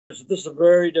this is a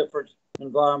very different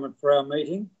environment for our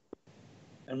meeting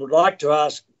and would like to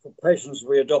ask for patience as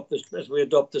we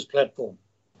adopt this platform.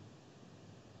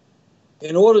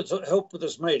 In order to help with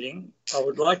this meeting, I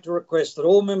would like to request that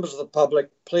all members of the public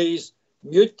please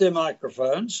mute their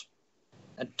microphones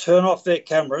and turn off their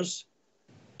cameras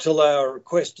till they are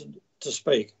requested to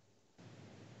speak.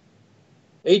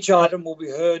 Each item will be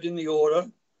heard in the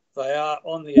order they are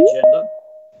on the agenda.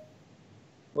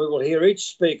 We will hear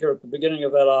each speaker at the beginning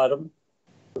of that item,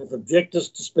 with objectors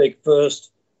to speak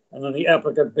first and then the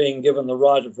applicant being given the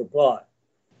right of reply.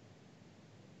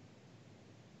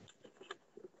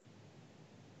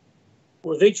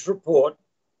 With each report,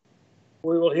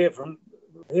 we will hear from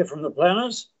the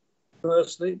planners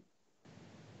firstly,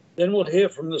 then we'll hear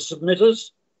from the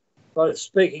submitters, both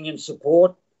speaking in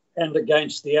support and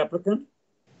against the applicant,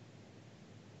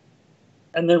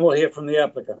 and then we'll hear from the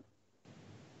applicant.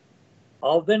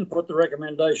 I'll then put the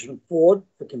recommendation forward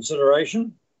for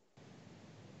consideration.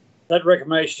 That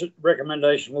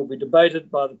recommendation will be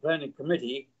debated by the planning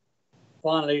committee.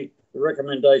 Finally, the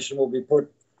recommendation will be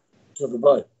put to the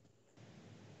vote.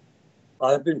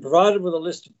 I have been provided with a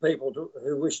list of people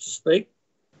who wish to speak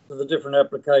to the different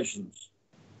applications.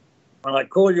 When I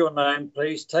call your name,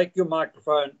 please take your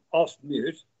microphone off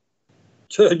mute,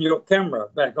 turn your camera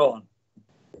back on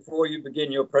before you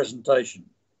begin your presentation.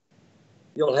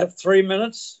 You'll have 3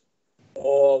 minutes,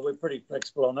 or we're pretty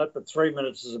flexible on that, but 3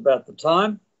 minutes is about the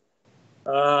time.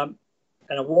 And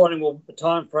a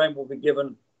time frame will be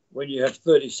given when you have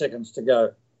 30 seconds to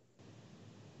go.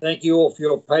 Thank you all for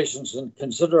your patience and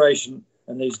consideration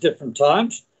in these different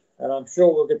times, and I'm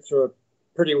sure we'll get through it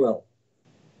pretty well.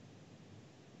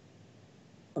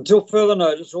 Until further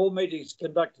notice, all meetings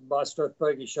conducted by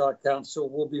Strathbogie Shire Council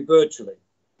will be virtually,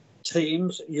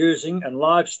 Teams using and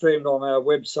live streamed on our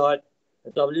website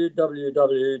at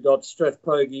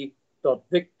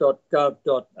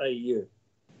www.strathbogie.vic.gov.au.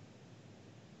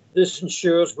 This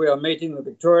ensures we are meeting the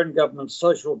Victorian Government's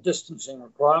social distancing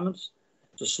requirements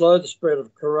to slow the spread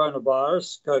of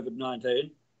coronavirus,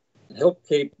 COVID-19, and help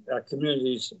keep our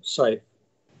communities safe.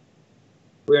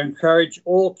 We encourage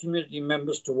all community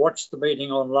members to watch the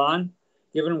meeting online,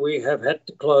 given we have had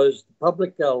to close the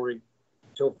public gallery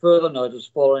till further notice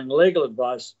following legal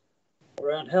advice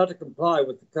around how to comply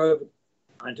with the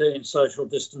COVID-19 social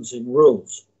distancing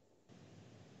rules.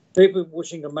 People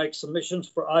wishing to make submissions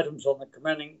for items on the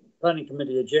planning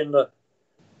committee agenda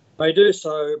may do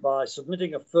so by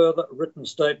submitting a further written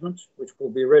statement, which will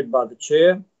be read by the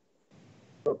chair,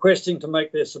 requesting to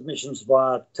make their submissions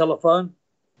via telephone,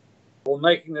 or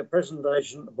making their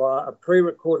presentation via a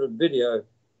pre-recorded video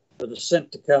that is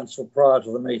sent to council prior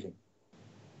to the meeting.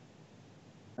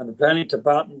 And the planning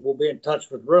department will be in touch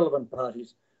with relevant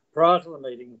parties prior to the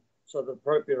meeting so that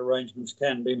appropriate arrangements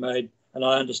can be made. And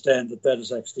I understand that that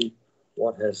is actually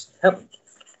what has happened.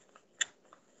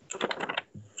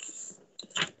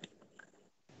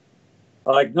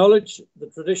 I acknowledge the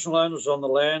traditional owners on the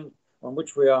land on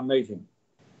which we are meeting.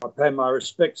 I pay my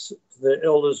respects to their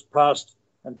elders past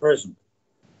and present.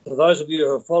 For those of you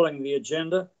who are following the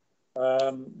agenda,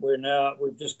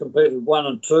 we've just completed 1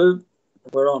 and 2.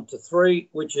 We're on to 3,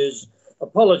 which is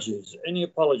apologies. Any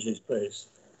apologies, please?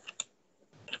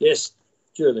 Yes,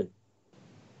 Julie.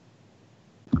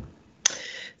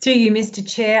 Through you, Mr.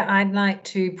 Chair, I'd like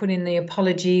to put in the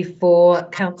apology for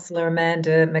Councillor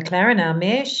Amanda McLaren, our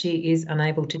Mayor. She is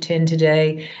unable to attend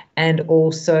today, and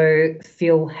also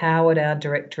Phil Howard, our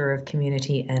Director of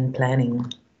Community and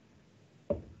Planning.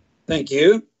 Thank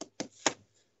you.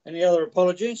 Any other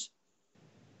apologies?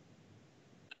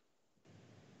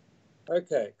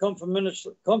 Okay,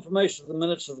 confirmation of the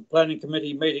minutes of the Planning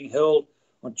Committee meeting held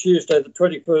on Tuesday, the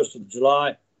 21st of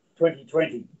July,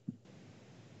 2020.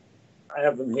 I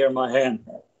have them here in my hand.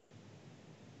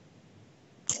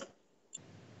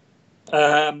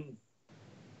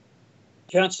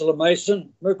 Councillor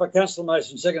Mason, moved by Councillor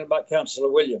Mason, seconded by Councillor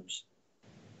Williams.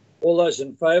 All those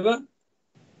in favour?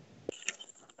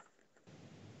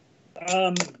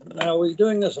 Now we're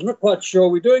doing this, I'm not quite sure,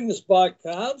 we're doing this by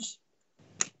cards?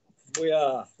 We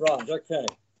are, right, okay.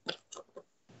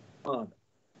 Right.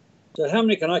 So how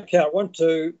many can I count? 1,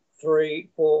 2, 3,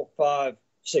 4, 5,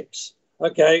 6.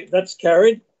 Okay, that's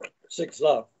carried. 6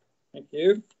 love. Thank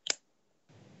you.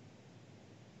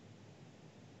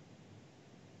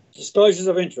 Disclosures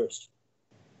of interest.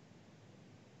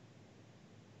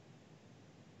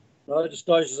 No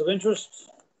disclosures of interest.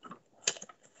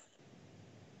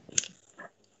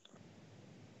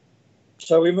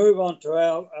 So we move on to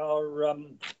our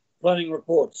planning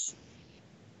reports.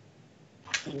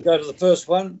 And go to the first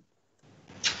one.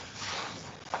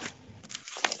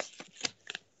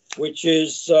 which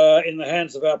is in the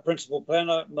hands of our principal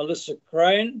planner, Melissa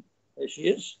Crane. There she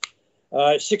is.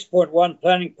 6.1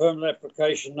 planning permit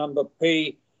application number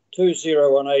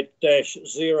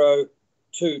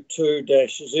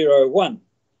P2018-022-01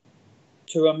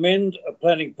 to amend a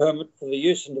planning permit for the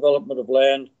use and development of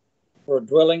land for a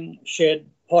dwelling, shed,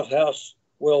 pothouse,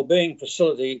 wellbeing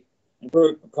facility and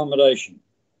group accommodation.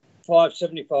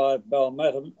 575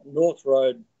 Balmatham North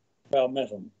Road,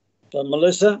 Balmatham. So,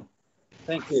 Melissa,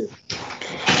 thank you.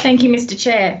 Thank you, Mr.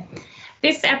 Chair.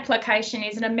 This application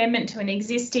is an amendment to an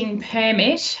existing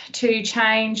permit to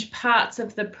change parts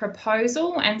of the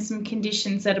proposal and some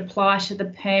conditions that apply to the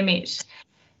permit.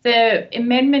 The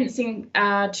amendments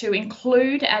are to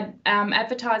include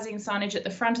advertising signage at the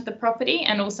front of the property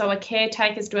and also a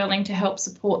caretaker's dwelling to help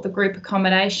support the group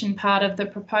accommodation part of the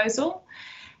proposal,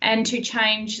 and to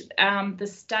change the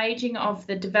staging of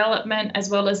the development as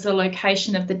well as the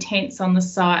location of the tents on the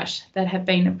site that have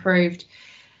been approved.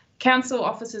 Council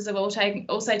officers have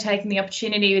also taken the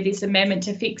opportunity with this amendment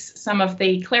to fix some of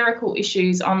the clerical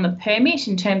issues on the permit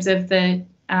in terms of the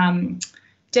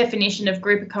definition of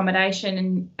group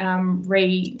accommodation and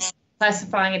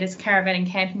reclassifying it as caravan and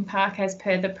camping park as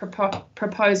per the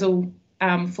proposal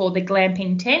for the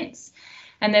glamping tents.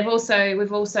 And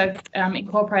we've also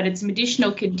incorporated some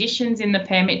additional conditions in the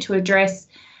permit to address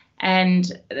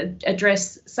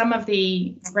some of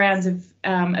the grounds of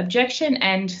objection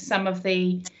and some of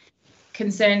the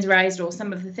concerns raised, or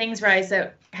some of the things raised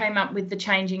that came up with the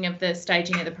changing of the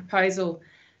staging of the proposal.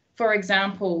 For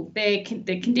example,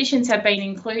 the conditions have been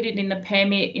included in the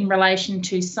permit in relation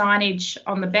to signage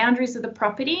on the boundaries of the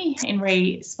property in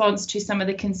response to some of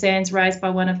the concerns raised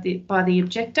by the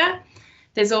objector.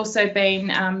 There's also been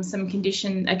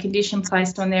a condition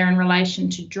placed on there in relation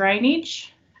to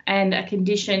drainage and a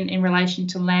condition in relation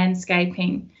to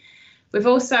landscaping. We've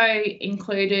also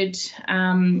included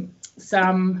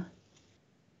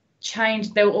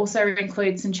they'll also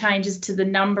include some changes to the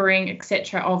numbering,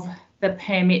 etc., of the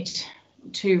permit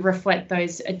to reflect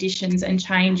those additions and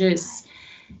changes.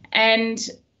 And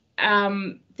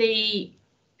the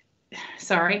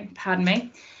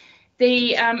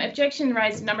objection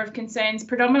raised a number of concerns,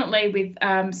 predominantly with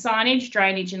signage,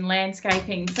 drainage and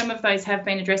landscaping. Some of those have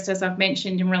been addressed, as I've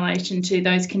mentioned, in relation to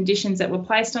those conditions that were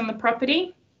placed on the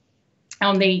property,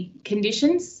 on the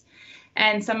conditions,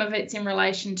 and some of it's in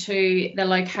relation to the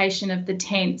location of the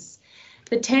tents.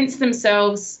 The tents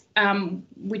themselves,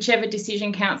 whichever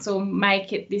decision council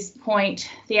make at this point,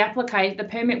 the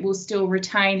permit will still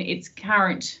retain its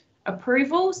current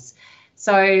approvals.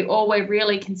 So all we're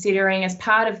really considering as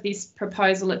part of this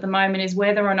proposal at the moment is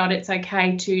whether or not it's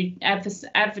okay to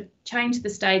change the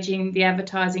staging, the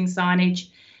advertising signage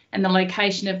and the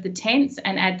location of the tents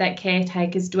and add that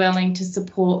caretaker's dwelling to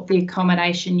support the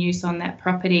accommodation use on that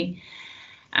property.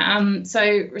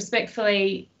 So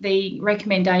respectfully, the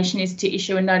recommendation is to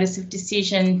issue a notice of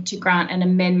decision to grant an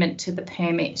amendment to the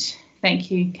permit. Thank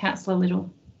you, Councillor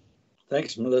Little.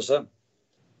 Thanks, Melissa.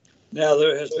 Now,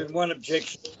 there has been one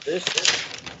objection to this.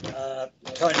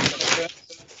 Tony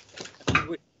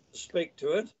wishes to speak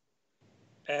to it,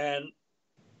 and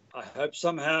I hope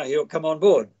somehow he'll come on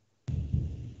board.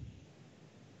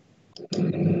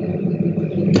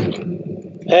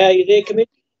 Are you there, Committee?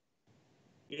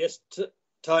 Yes,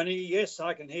 Tony, yes,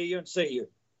 I can hear you and see you.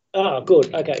 Oh,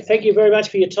 good. Okay. Thank you very much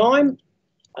for your time.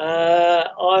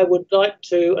 I would like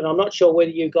to, and I'm not sure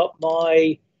whether you got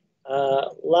my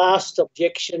last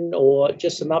objection or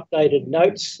just some updated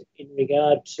notes in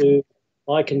regard to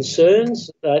my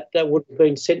concerns that would have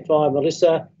been sent via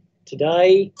Melissa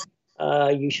today.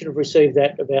 You should have received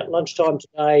that about lunchtime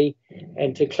today,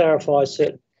 and to clarify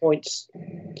certain points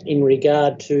in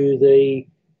regard to the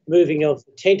moving of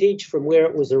the tentage from where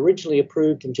it was originally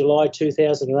approved in July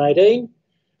 2018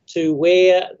 to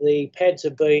where the pads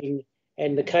have been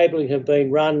and the cabling have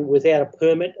been run without a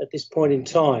permit at this point in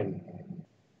time.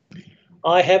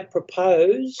 I have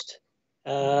proposed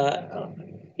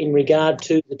in regard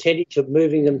to the tentage of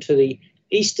moving them to the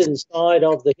eastern side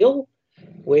of the hill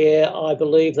where I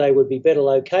believe they would be better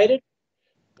located.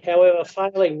 However,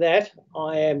 failing that,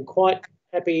 I am quite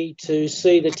happy to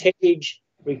see the tentage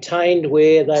retained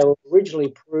where they were originally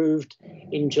approved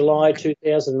in July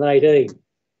 2018.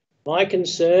 My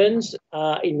concerns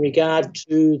are in regard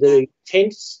to the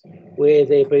tents where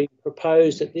they're being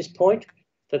proposed at this point,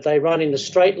 that they run in a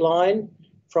straight line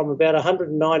from about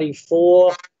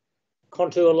 194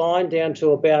 contour line down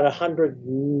to about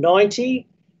 190.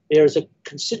 There is a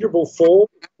considerable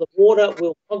fall. The water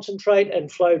will concentrate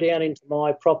and flow down into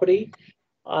my property.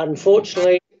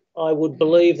 Unfortunately, I would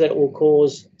believe that it will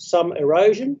cause some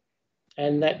erosion,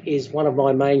 and that is one of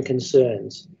my main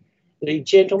concerns. the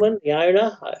gentleman, the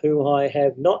owner, whom I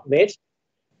have not met,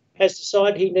 has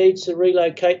decided he needs to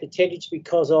relocate the tentage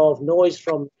because of noise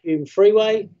from Hume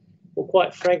Freeway. Well,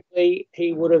 quite frankly,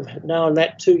 he would have known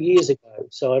that 2 years ago.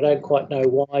 So I don't quite know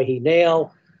why he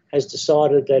now has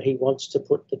decided that he wants to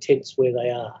put the tents where they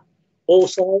are.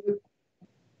 Also,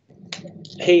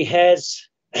 he has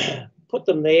put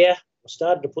them there, or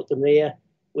started to put them there,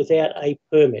 without a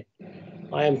permit.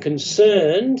 I am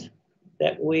concerned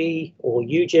that we, or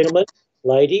you gentlemen,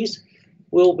 ladies,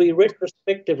 will be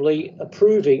retrospectively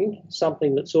approving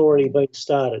something that's already been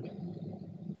started.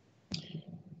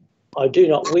 I do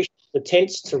not wish the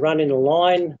tents to run in a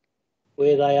line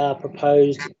where they are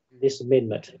proposed in this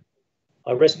amendment.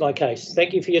 I rest my case.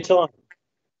 Thank you for your time.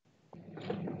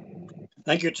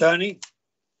 Thank you, Tony.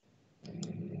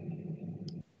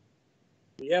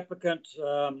 The applicant,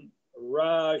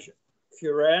 Raj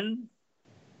Kuran,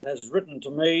 has written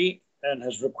to me and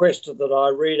has requested that I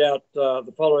read out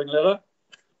the following letter.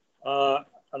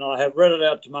 And I have read it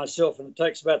out to myself, and it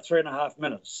takes about 3.5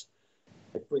 minutes,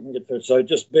 if we can get through it. So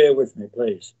just bear with me,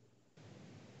 please.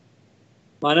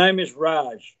 My name is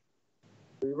Raj.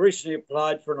 We recently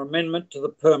applied for an amendment to the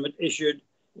permit issued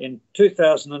in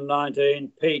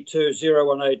 2019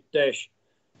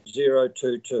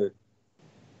 P2018-022.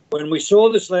 When we saw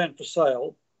this land for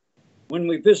sale, when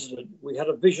we visited, we had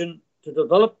a vision to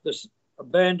develop this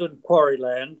abandoned quarry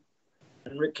land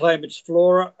and reclaim its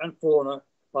flora and fauna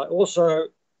by also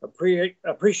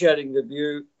appreciating the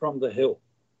view from the hill.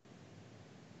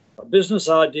 A business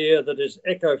idea that is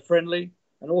eco-friendly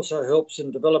and also helps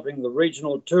in developing the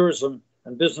regional tourism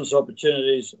and business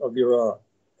opportunities of Euroa.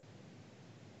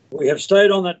 We have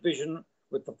stayed on that vision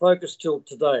with the focus till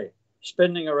today,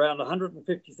 spending around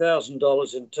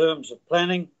 $150,000 in terms of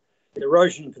planning,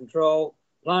 erosion control,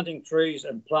 planting trees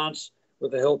and plants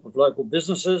with the help of local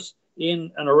businesses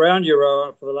in and around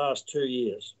Euroa for the last 2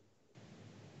 years.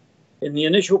 In the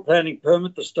initial planning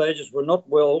permit, the stages were not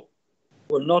well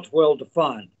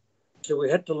defined, so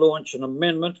we had to launch an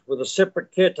amendment with a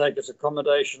separate caretaker's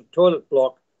accommodation toilet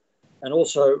block and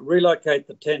also relocate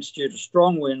the tents due to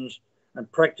strong winds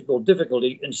and practical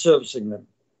difficulty in servicing them.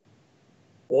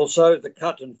 Also, the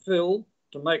cut and fill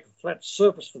to make a flat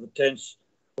surface for the tents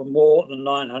were more than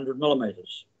 900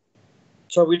 millimetres.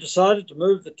 So we decided to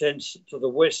move the tents to the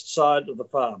west side of the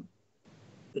farm.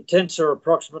 The tents are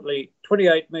approximately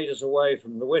 28 metres away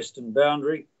from the western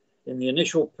boundary in the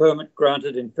initial permit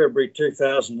granted in February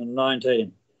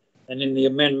 2019 and in the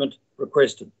amendment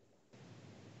requested.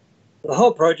 The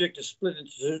whole project is split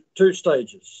into 2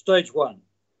 stages. Stage 1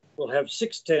 will have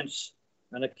 6 tents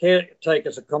and a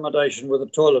caretaker's accommodation with a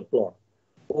toilet block.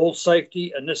 All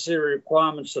safety and necessary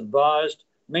requirements advised,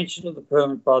 mentioned in the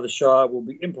permit by the Shire, will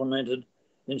be implemented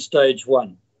in stage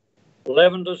 1. The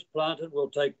lavenders planted will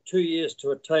take 2 years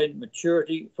to attain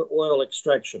maturity for oil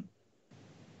extraction.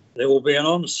 There will be an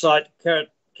on-site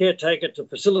caretaker to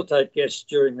facilitate guests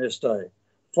during their stay,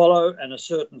 follow and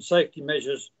assert safety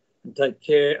measures and take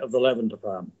care of the lavender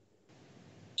farm.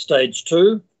 Stage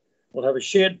 2 will have a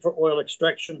shed for oil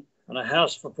extraction and a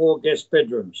house for 4 guest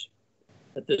bedrooms.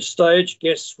 At this stage,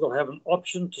 guests will have an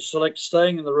option to select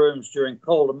staying in the rooms during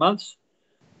colder months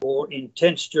or in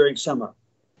tents during summer.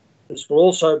 This will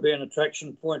also be an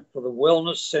attraction point for the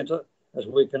wellness centre, as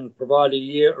we can provide a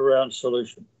year-round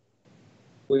solution.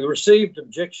 We received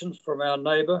objections from our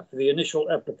neighbour for the initial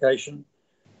application,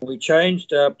 and we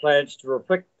changed our plans to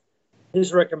reflect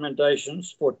his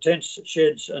recommendations for tents,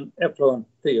 sheds and effluent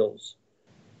fields.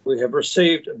 We have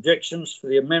received objections for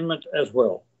the amendment as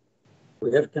well.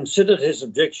 We have considered his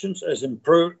objections as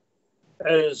improvement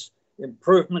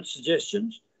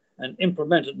suggestions and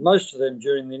implemented most of them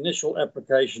during the initial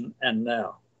application and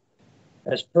now.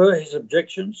 As per his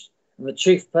objections and the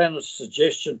Chief Planner's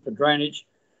suggestion for drainage,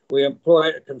 we employ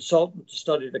a consultant to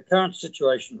study the current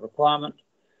situation requirement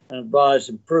and advise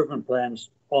improvement plans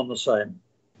on the same.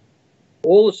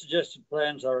 All the suggested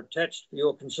plans are attached for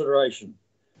your consideration.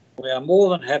 We are more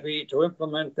than happy to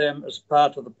implement them as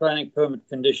part of the planning permit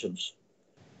conditions.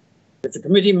 If the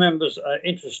committee members are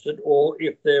interested, or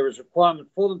if there is a requirement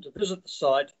for them to visit the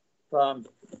site farm,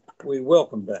 we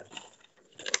welcome that.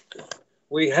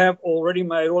 We have already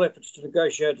made all efforts to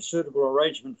negotiate a suitable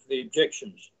arrangement for the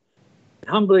objections. I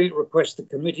humbly request the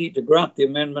committee to grant the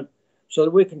amendment so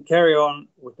that we can carry on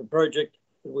with the project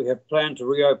that we have planned to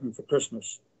reopen for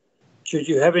Christmas. Should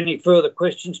you have any further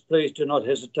questions, please do not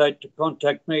hesitate to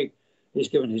contact me. He's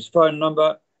given his phone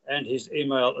number and his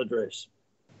email address.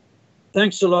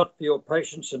 Thanks a lot for your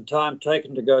patience and time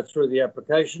taken to go through the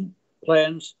application,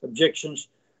 plans, objections,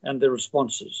 and the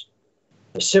responses.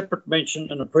 A separate mention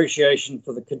and appreciation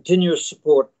for the continuous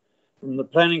support from the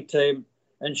planning team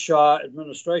and Shire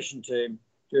administration team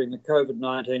during the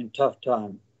COVID-19 tough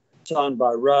time. Signed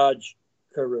by Raj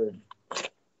Karoon.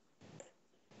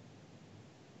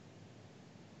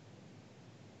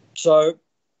 So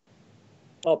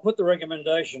I'll put the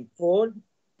recommendation forward.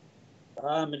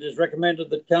 It is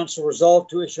recommended that Council resolve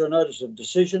to issue a notice of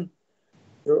decision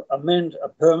to amend a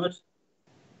permit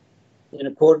in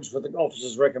accordance with the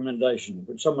officer's recommendation.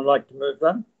 Would someone like to move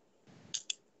that?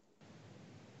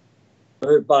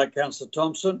 Moved by Councillor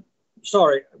Thompson.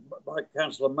 Sorry, by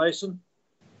Councillor Mason.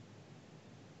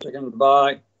 Seconded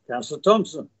by Councillor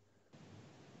Thompson.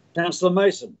 Councillor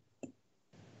Mason.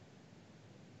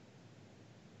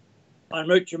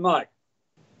 Unmute your mic.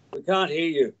 We can't hear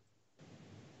you.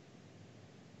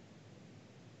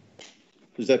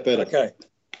 Is that better? Okay.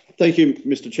 Thank you,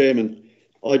 Mr. Chairman.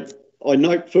 I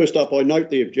note, first up, I note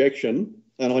the objection,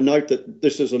 and I note that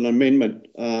this is an amendment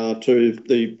to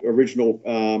the original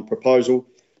proposal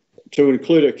to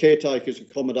include a caretaker's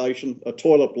accommodation, a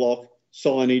toilet block,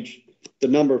 signage, the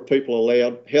number of people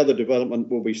allowed, how the development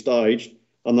will be staged,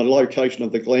 and the location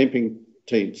of the glamping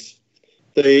tents.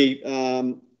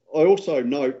 I also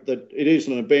note that it is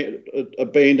an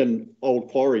abandoned old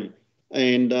quarry,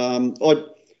 and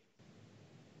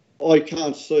I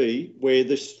can't see where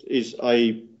this is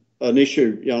an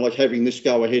issue, you know, like having this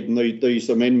go ahead and these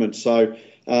amendments. So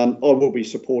I will be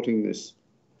supporting this.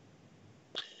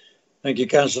 Thank you,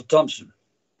 Councillor Thompson.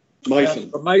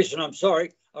 Mason. Mason, I'm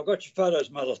sorry. I've got your photos,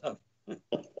 my love.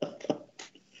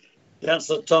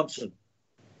 Councillor Thompson.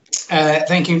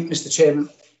 Thank you, Mr. Chairman.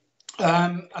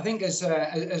 I think, as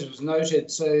was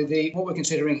noted, so what we're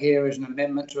considering here is an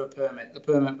amendment to a permit. The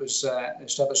permit was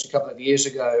established a couple of years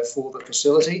ago for the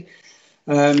facility.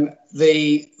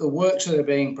 The works that are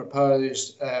being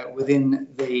proposed within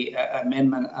the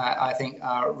amendment, I think,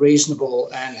 are reasonable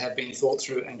and have been thought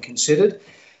through and considered.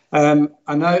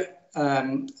 I note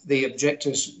the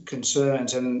objectors'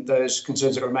 concerns and those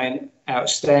concerns that remain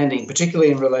outstanding,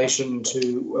 particularly in relation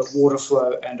to water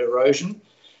flow and erosion.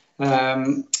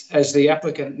 As the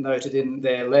applicant noted in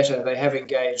their letter, they have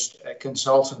engaged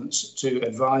consultants to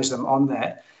advise them on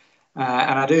that.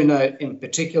 And I do note in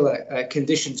particular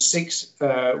condition 6,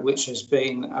 which has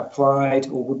been applied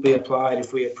or would be applied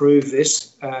if we approve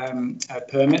this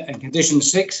permit. And condition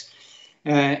 6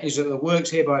 is that the works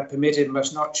hereby permitted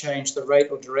must not change the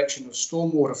rate or direction of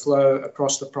stormwater flow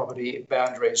across the property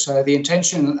boundaries. So the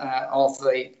intention of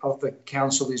the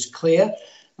council is clear.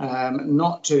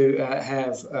 Not to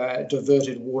have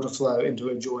diverted water flow into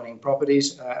adjoining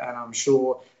properties, and I'm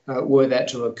sure were that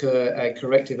to occur, a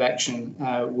corrective action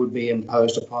would be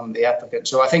imposed upon the applicant.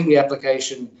 So I think the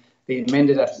application, the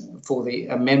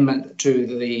amendment to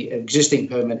the existing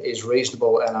permit is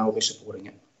reasonable, and I will be supporting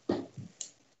it.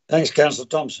 Thanks, Councillor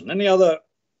Thompson. Any other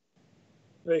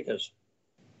speakers?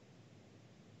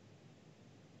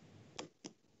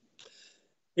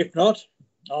 If not,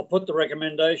 I'll put the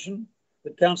recommendation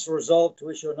that Council resolve to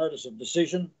issue a notice of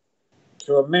decision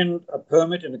to amend a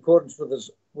permit in accordance with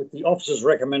the officer's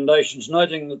recommendations,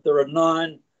 noting that there are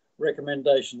 9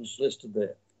 recommendations listed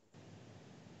there.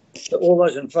 So all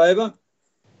those in favour?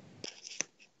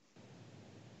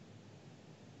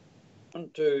 1,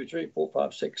 2, 3, 4,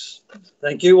 5, 6.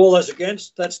 Thank you. All those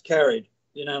against? That's carried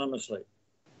unanimously.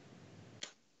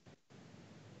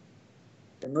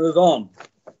 We move on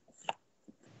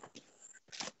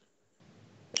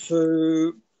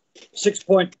to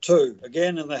 6.2,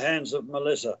 again in the hands of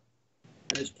Melissa.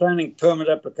 And it's planning permit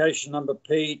application number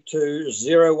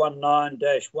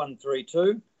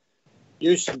P2019-132,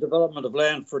 use and development of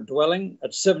land for a dwelling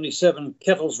at 77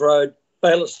 Kettles Road,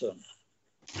 Baillieston.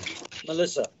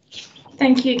 Melissa.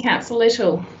 Thank you, Councillor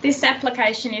Little. This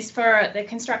application is for the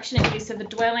construction and use of a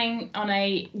dwelling on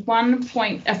a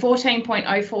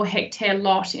 14.04 hectare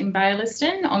lot in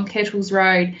Baillieston on Kettles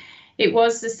Road. It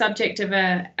was the subject of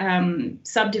a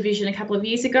subdivision a couple of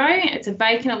years ago. It's a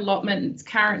vacant allotment. It's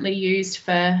currently used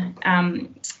for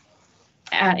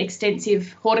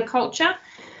extensive horticulture.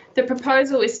 The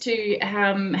proposal is to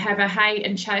have a hay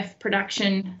and chaff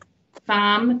production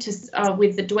farm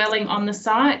with the dwelling on the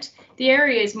site. The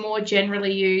area is more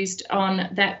generally used in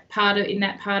that part of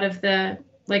the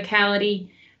locality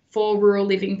for rural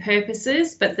living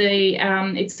purposes, but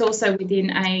it's also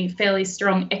within a fairly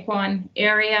strong equine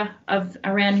area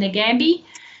around Nagambie.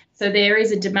 So there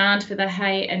is a demand for the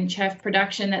hay and chaff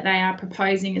production that they are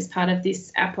proposing as part of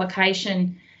this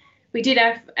application. We did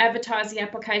advertise the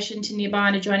application to nearby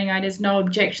and adjoining owners. No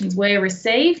objections were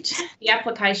received. The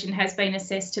application has been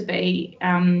assessed to be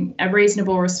a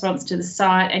reasonable response to the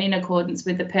site and in accordance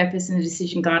with the purpose and the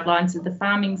decision guidelines of the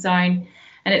farming zone.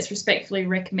 And it's respectfully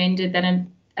recommended that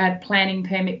a planning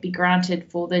permit be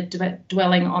granted for the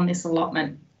dwelling on this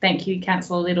allotment. Thank you,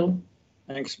 Councillor Little.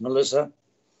 Thanks, Melissa.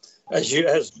 As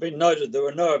has been noted, there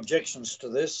were no objections to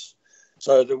this,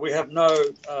 so that we have no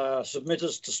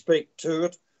submitters to speak to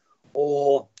it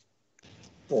or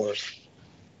for it.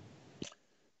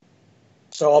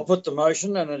 So I'll put the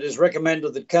motion, and it is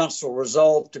recommended that Council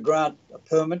resolve to grant a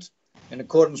permit in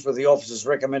accordance with the officer's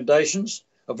recommendations,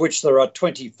 of which there are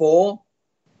 24,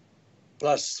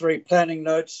 plus 3 planning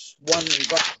notes, 1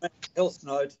 environmental health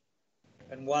note,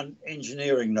 and 1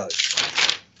 engineering note.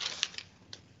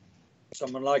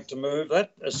 Someone like to move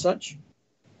that as such?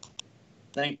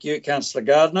 Thank you, Councillor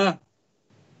Gardner.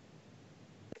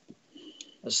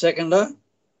 A seconder?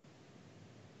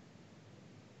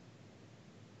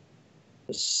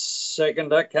 A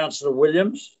seconder, Councillor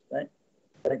Williams.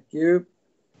 Thank you.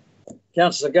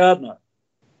 Councillor Gardner.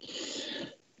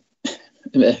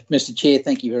 Mr. Chair,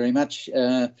 thank you very much.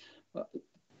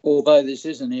 Although this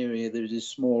is an area that is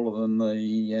smaller than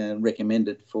the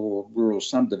recommended for rural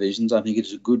subdivisions, I think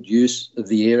it's a good use of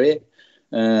the area.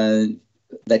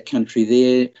 That country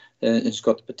there has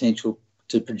got the potential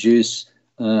to produce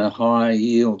high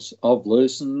yields of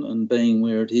lucerne, and being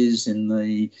where it is in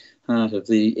the heart of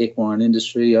the equine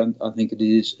industry, I think it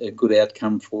is a good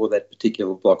outcome for that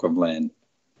particular block of land.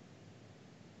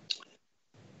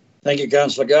 Thank you,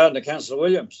 Councillor Gardner. Councillor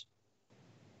Williams.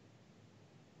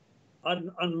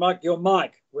 Unmic your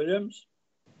mic, Williams.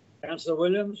 Councillor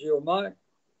Williams, your mic.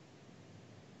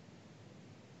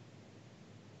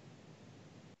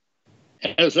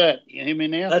 How's that? You hear me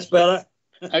now? That's better.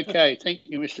 Okay, thank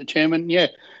you, Mr. Chairman. Yeah,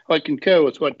 I concur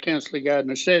with what Councillor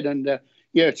Gardner said, and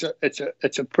yeah,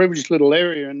 it's a privileged little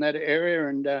area in that area,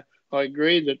 and I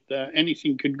agree that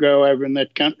anything could grow over in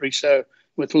that country. So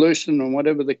with lucerne and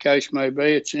whatever the case may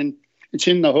be, it's in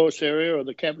the horse area or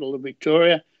the capital of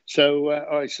Victoria. So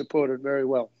I support it very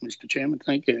well, Mr. Chairman.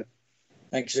 Thank you.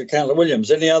 Thanks, Councillor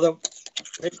Williams. Any other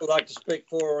people like to speak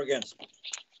for or against?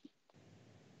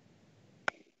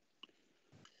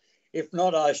 If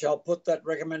not, I shall put that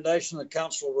recommendation that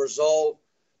Council resolve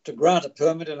to grant a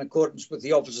permit in accordance with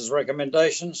the officer's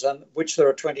recommendations, and which there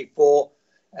are 24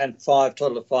 and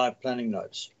total of 5 planning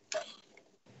notes.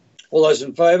 All those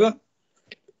in favour?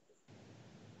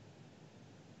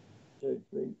 2,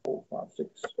 3, 4, 5,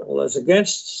 6. All those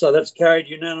against? So that's carried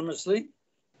unanimously.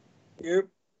 Thank you.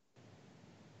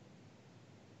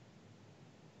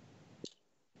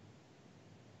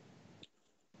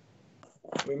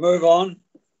 We move on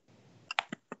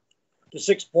to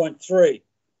 6.3.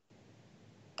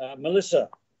 Melissa,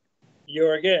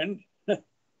 you're again.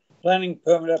 Planning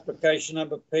permit application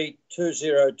number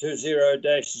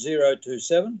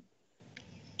P2020-027.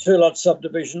 2-lot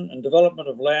subdivision and development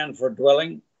of land for a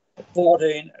dwelling at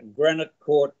 14 Granite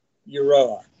Court,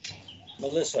 Euroa.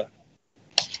 Melissa.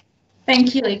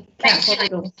 Thank you, Councillor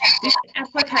Little. This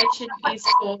application is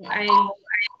for a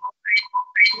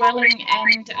dwelling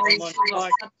and a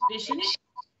 2-lot subdivision.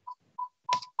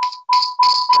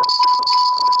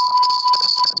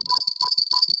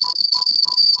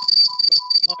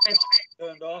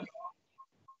 Turned off.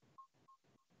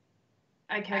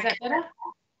 Okay, is that better?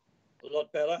 A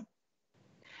lot better.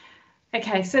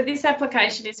 Okay, so this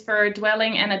application is for a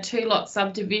dwelling and a 2-lot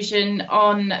subdivision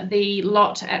on the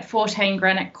lot at 14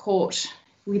 Granite Court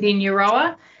within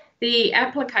Euroa. The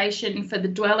application for the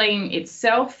dwelling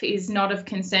itself is not of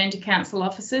concern to council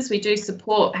officers. We do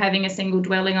support having a single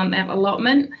dwelling on that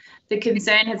allotment. The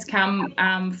concern has come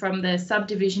from the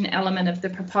subdivision element of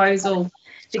the proposal.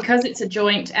 Because it's a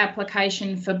joint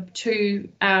application for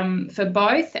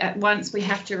both, at once we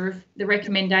have to, the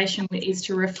recommendation is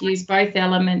to refuse both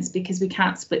elements because we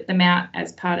can't split them out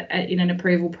as in an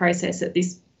approval process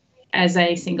as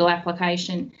a single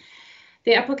application.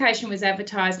 The application was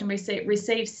advertised and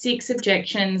received 6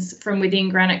 objections from within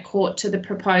Granite Court to the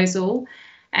proposal,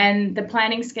 and the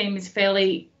planning scheme is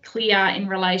fairly clear in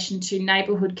relation to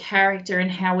neighbourhood character and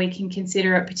how we can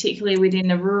consider it, particularly within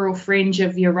the rural fringe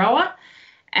of Euroa.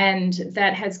 And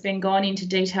that has been gone into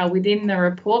detail within the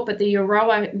report, but the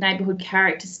Euroa neighbourhood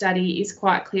character study is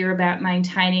quite clear about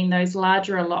maintaining those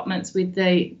larger allotments with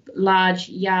the large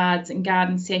yards and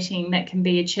garden setting that can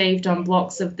be achieved on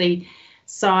blocks of the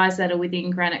size that are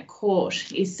within Granite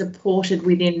Court is supported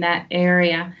within that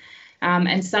area.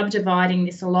 And subdividing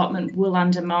this allotment will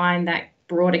undermine that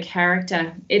broader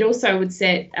character. It also would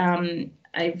set a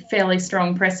fairly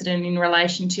strong precedent in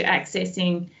relation to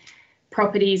accessing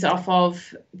properties off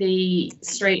of the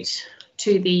street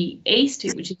to the east,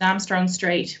 which is Armstrong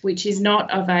Street, which is not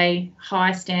of a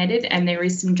high standard, and there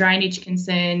is some drainage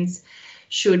concerns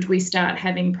should we start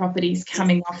having properties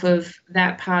coming off of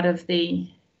that part of the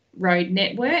road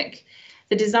network.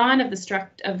 The design of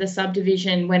the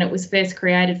subdivision when it was first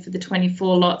created for the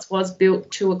 24 lots was built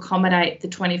to accommodate the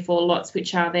 24 lots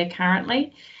which are there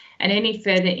currently, and any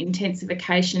further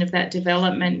intensification of that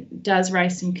development does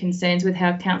raise some concerns with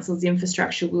how council's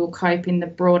infrastructure will cope in the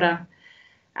broader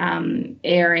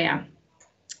area.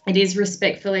 It is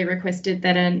respectfully requested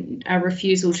that a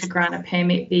refusal to grant a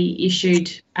permit be issued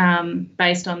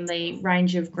based on the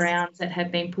range of grounds that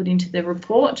have been put into the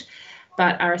report,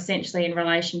 but are essentially in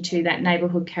relation to that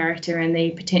neighbourhood character and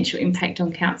the potential impact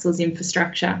on council's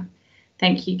infrastructure.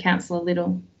 Thank you, Councillor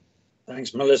Little.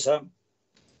 Thanks, Melissa.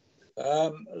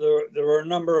 There were a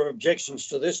number of objections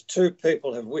to this. 2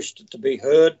 people have wished it to be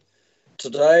heard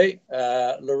today,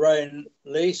 Lorraine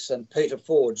Leese and Peter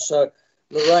Ford. So,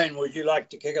 Lorraine, would you like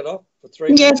to kick it off for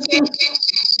 3 minutes? Yes.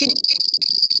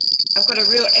 I've got a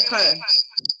real echo.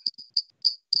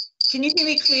 Can you hear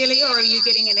me clearly, or are you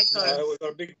getting an echo? No, we've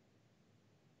got a big...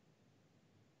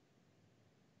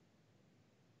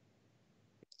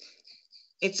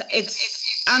 It's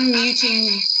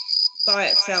unmuting by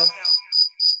itself.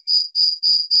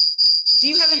 Do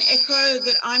you have an echo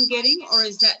that I'm getting, or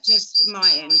is that just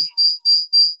my end?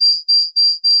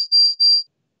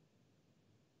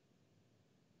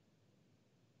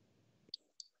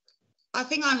 I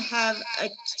think I have a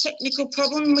technical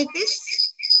problem with this.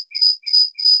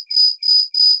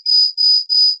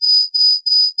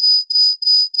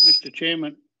 Mr.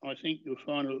 Chairman, I think you'll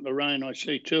find that Lorraine, I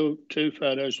see two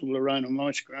photos of Lorraine on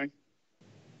my screen.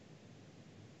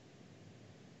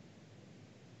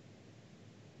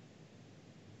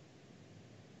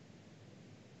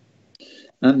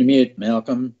 Unmute,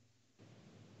 Malcolm.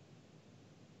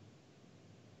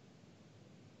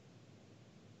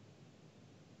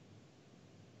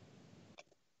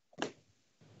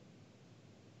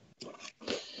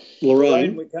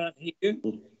 Lorraine, we can't hear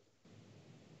you.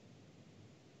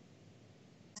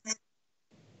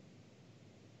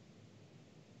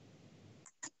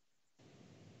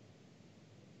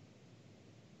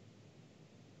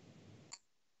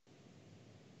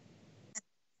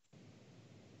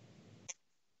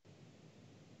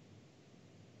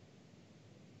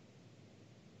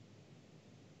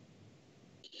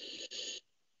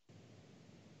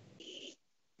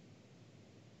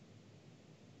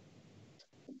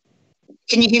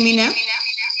 Can you hear me now?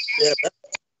 Yeah.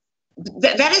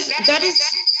 That is,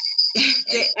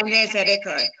 and there's that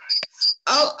echo.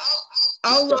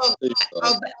 I'll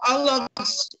log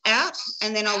out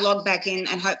and then I'll log back in,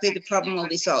 and hopefully the problem will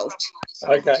be solved.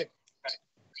 Okay.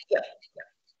 Yep.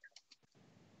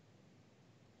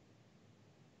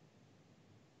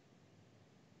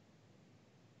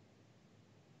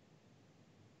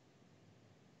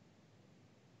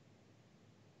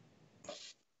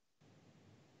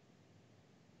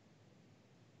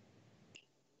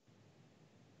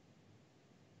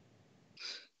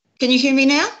 Can you hear me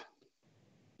now?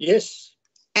 Yes.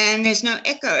 And there's no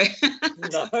echo.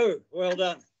 No, well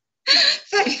done.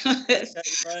 Fabulous.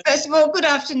 First of all, good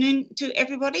afternoon to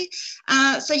everybody.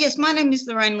 So yes, my name is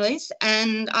Lorraine Leese,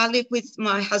 and I live with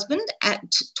my husband at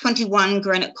 21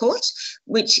 Granite Court,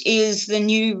 which is the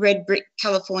new red brick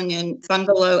Californian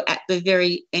bungalow at the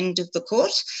very end of the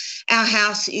court. Our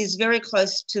house is very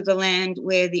close to the land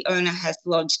where the owner has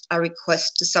lodged a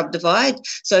request to subdivide,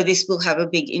 so this will have a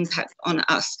big impact on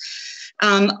us.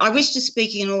 I wish to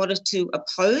speak in order to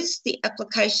oppose the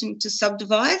application to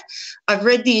subdivide. I've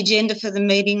read the agenda for the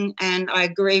meeting and I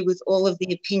agree with all of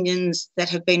the opinions that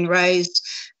have been raised,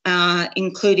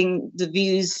 including the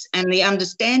views and the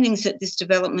understandings that this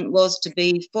development was to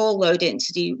be for low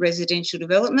density residential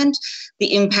development,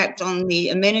 the impact on the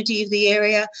amenity of the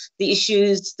area, the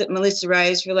issues that Melissa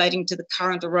raised relating to the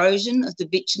current erosion of the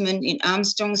bitumen in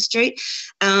Armstrong Street,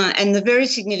 and the very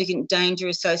significant danger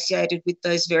associated with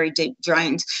those very deep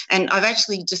drains. And I've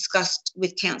actually discussed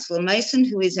with Councillor Mason,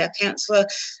 who is our councillor,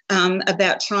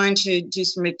 about trying to do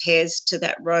some repairs to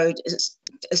that road as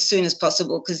soon as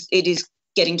possible, because it is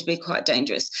getting to be quite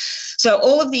dangerous. So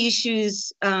all of the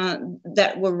issues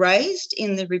that were raised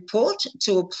in the report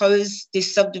to oppose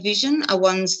this subdivision are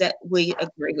ones that we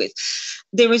agree with.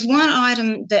 There is one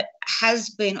item that has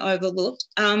been overlooked.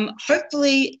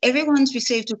 Hopefully everyone's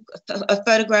received a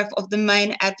photograph of the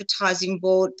main advertising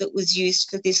board that was used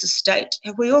for this estate.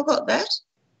 Have we all got that?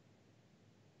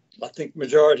 I think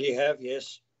majority have,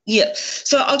 yes. Yeah,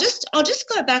 so I'll just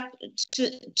go back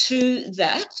to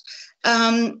that.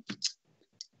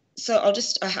 So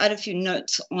I had a few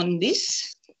notes on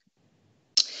this.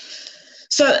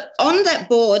 So on that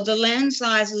board, the land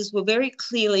sizes were very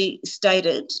clearly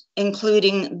stated,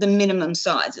 including the minimum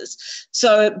sizes.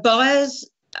 So buyers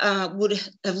would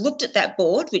have looked at that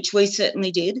board, which we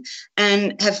certainly did,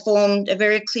 and have formed a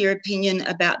very clear opinion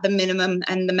about the minimum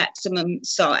and the maximum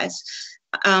size.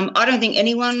 I don't think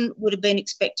anyone would have been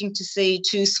expecting to see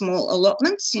 2 small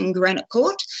allotments in Granite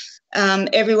Court.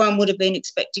 Everyone would have been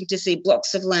expecting to see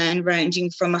blocks of land ranging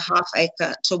from a ½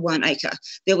 acre to 1 acre.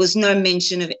 There was no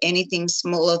mention of anything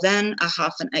smaller than a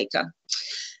 ½ an acre.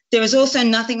 There is also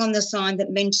nothing on the sign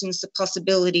that mentions the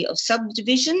possibility of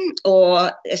subdivision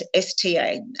or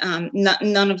STA.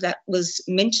 None of that was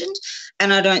mentioned,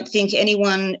 and I don't think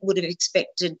anyone would have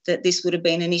expected that this would have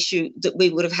been an issue that we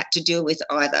would have had to deal with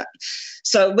either.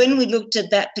 So when we looked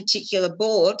at that particular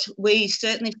board, we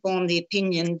certainly formed the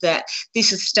opinion that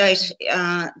this estate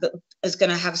that is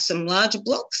going to have some larger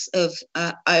blocks of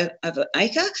an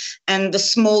acre, and the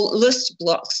smallest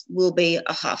blocks will be a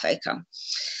 ½ acre.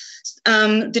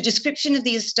 The description of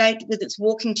the estate with its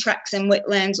walking tracks and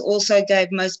wetlands also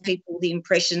gave most people the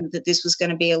impression that this was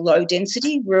going to be a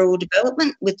low-density rural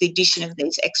development with the addition of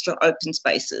these extra open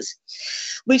spaces.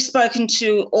 We've spoken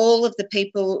to all of the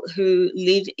people who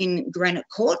live in Granite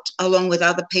Court, along with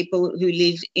other people who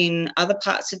live in other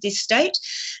parts of this state,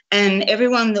 and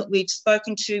everyone that we've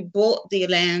spoken to bought the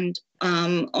land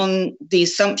on the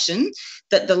assumption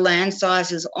that the land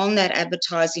sizes on that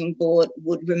advertising board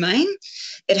would remain.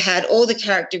 It had all the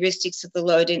characteristics of the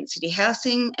low density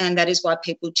housing, and that is why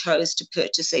people chose to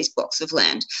purchase these blocks of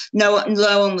land. No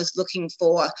one was looking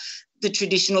for the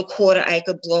traditional ½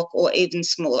 acre block or even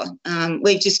smaller.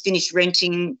 We've just finished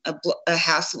renting a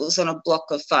house that was on a block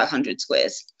of 500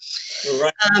 squares.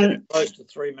 We're running close to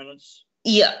 3 minutes.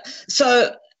 Yeah,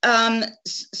 so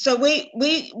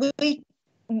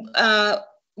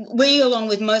we, along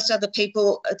with most other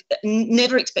people,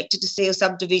 never expected to see a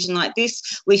subdivision like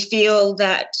this. We feel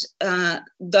that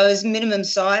those minimum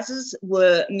sizes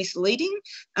were misleading.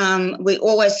 We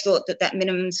always thought that that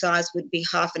minimum size would be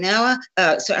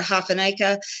 ½ an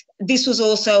acre. This was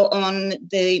also on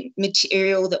the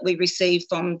material that we received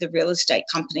from the real estate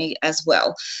company as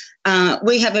well.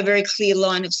 We have a very clear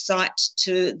line of sight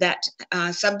to that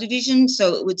subdivision,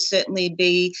 so it would certainly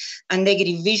be a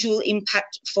negative visual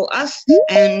impact for us.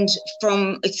 And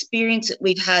from experience that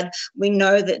we've had, we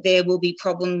know that there will be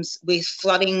problems with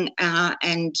flooding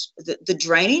and the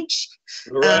drainage.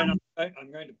 Lorraine,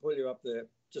 I'm going to pull you up there.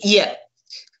 Yeah.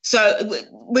 So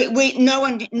no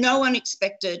one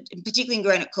expected, particularly in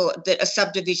Granite Court, that a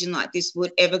subdivision like this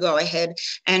would ever go ahead.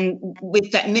 And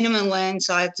with that minimum land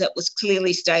size that was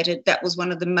clearly stated, that was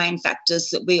one of the main factors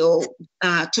that we all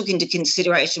took into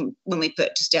consideration when we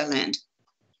purchased our land.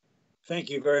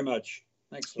 Thank you very much.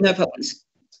 Thanks. No problems.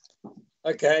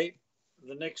 Okay,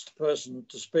 the next person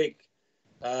to speak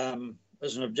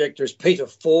as an objector is Peter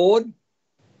Ford.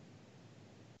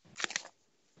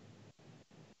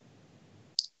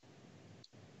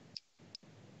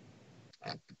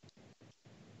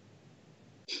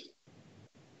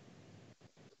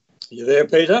 You there,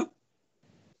 Peter?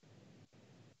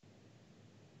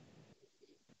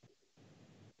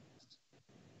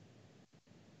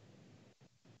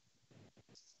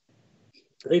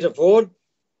 Peter Ford,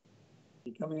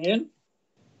 you coming in?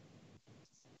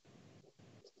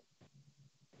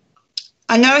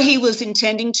 I know he was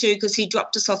intending to because he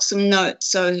dropped us off some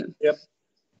notes. So, yep.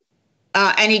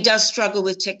 And he does struggle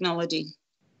with technology.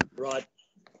 Right.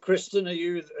 Kristen, are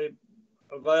you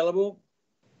available?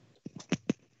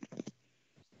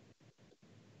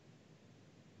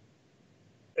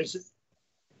 Have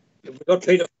we got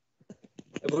Peter?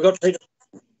 Have we got Peter?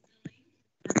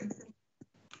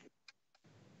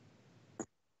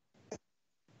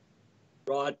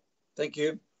 Right, thank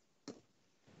you.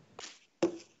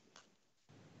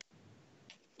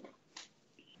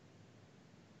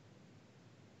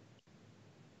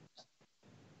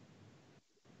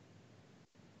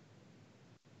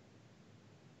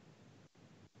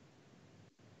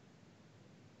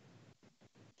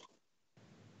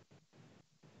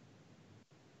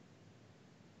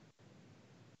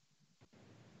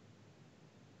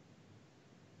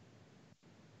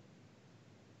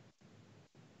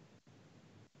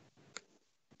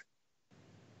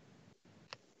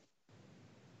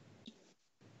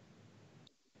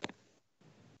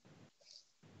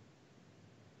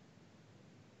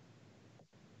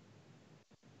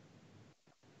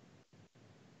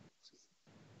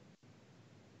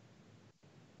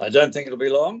 I don't think it'll be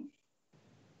long.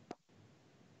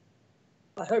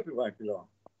 I hope it won't be long.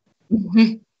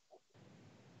 Mm-hmm.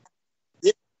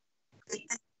 Yeah.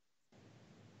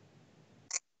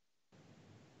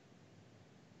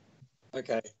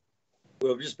 Okay.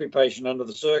 We'll just be patient under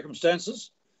the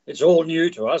circumstances. It's all new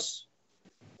to us,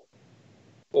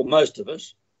 or most of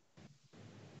us.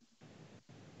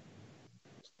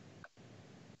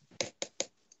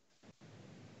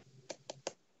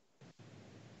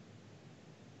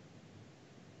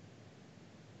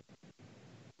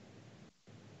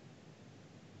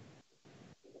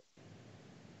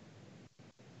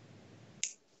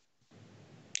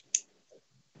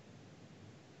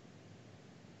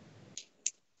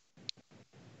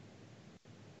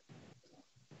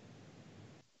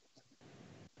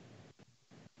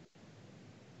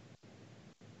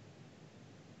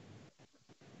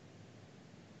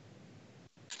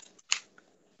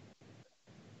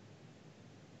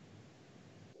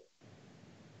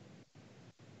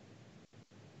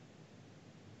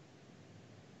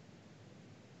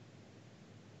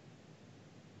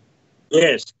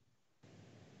 Yes.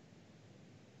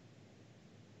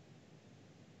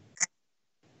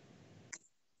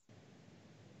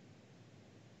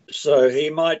 So he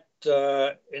might,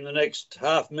 in the next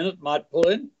half minute, might pull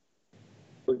in.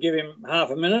 We'll give him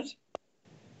half a minute.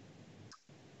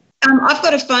 I've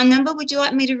got a phone number. Would you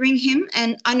like me to ring him?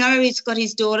 And I know he's got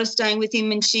his daughter staying with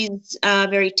him and she's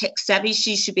very tech savvy.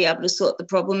 She should be able to sort the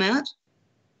problem out.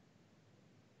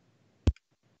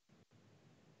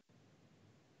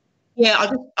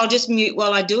 Yeah, I'll just mute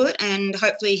while I do it and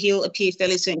hopefully he'll appear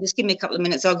fairly soon. Just give me a couple of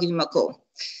minutes. I'll give him a call.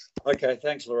 Okay,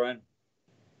 thanks, Lorraine.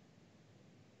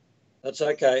 That's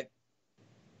okay.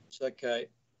 It's okay.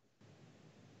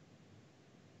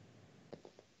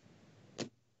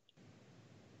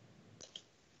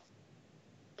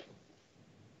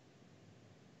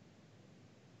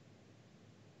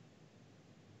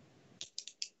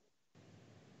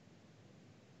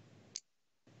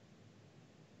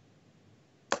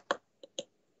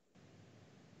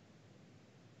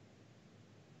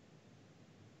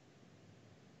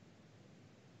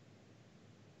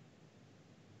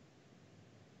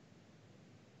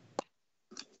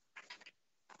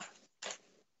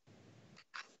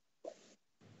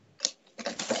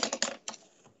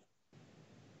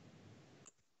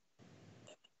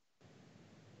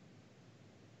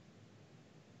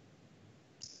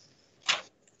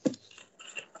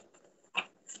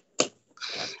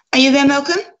 Are you there,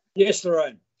 Malcolm? Yes,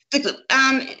 Lorraine.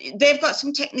 They've got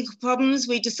some technical problems.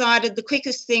 We decided the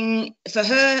quickest thing for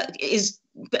her is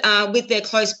with their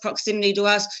close proximity to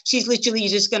us, she's literally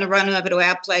just going to run over to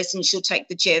our place and she'll take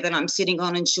the chair that I'm sitting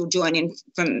on and she'll join in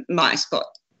from my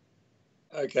spot.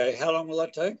 Okay, how long will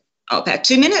that take? Oh, about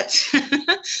 2 minutes.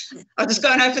 I'll just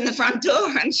go and open the front door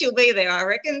and she'll be there, I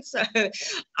reckon. So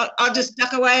I'll just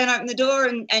duck away and open the door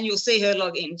and you'll see her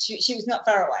log in. She was not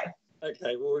far away.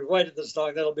 Okay, well, we've waited this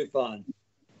long. That'll be fine.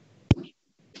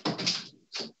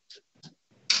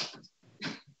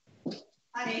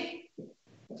 Honey?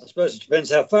 I suppose it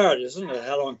depends how far it is, isn't it?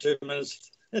 How long 2 minutes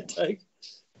it take?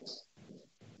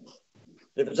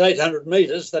 If it's 800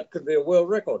 metres, that could be a world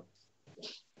record.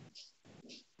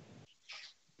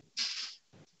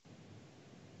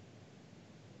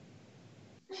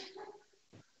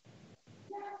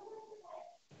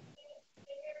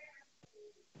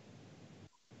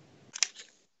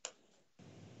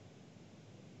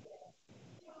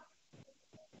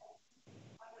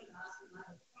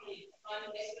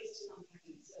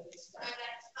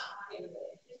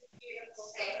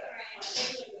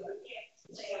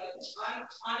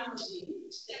 I'm assuming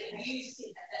that if you sit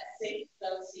at that seat,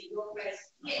 they'll see your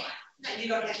face. Yeah, no, you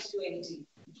don't have to do anything.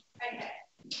 Okay.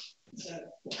 So,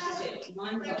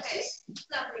 mine okay.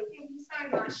 Lovely. Thank you so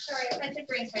much. Sorry, I had to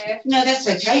bring her. No, that's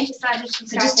okay.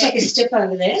 So just take a step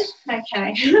over there.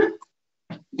 Okay.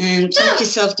 And tuck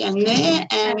yourself down there,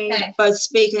 and okay. Both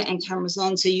speaker and cameras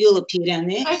on, so you'll appear down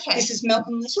there. Okay. This is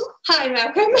Malcolm Little. Hi,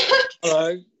 Malcolm.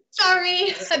 Hello.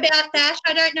 Sorry about that.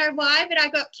 I don't know why, but I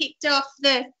got kicked off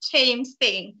the Teams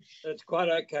thing. That's quite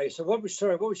okay. So what was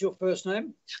your first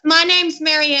name? My name's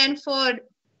Marianne Ford.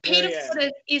 Peter Marianne.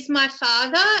 Ford is my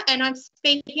father, and I'm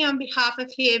speaking on behalf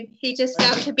of him. He just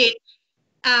felt a bit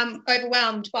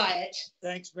overwhelmed by it.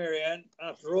 Thanks, Marianne.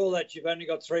 After all that, you've only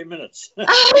got 3 minutes. Oh, no,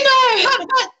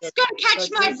 I've got to catch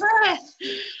my breath.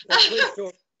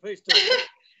 Please talk.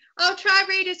 I'll try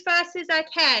read as fast as I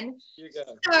can. You go.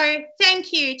 So,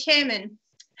 thank you, Chairman.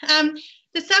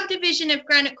 The subdivision of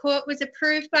Granite Court was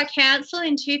approved by Council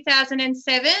in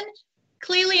 2007,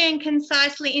 clearly and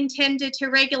concisely intended to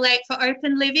regulate for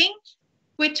open living,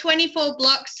 with 24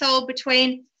 blocks sold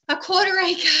between a quarter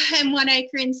acre and 1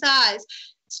 acre in size.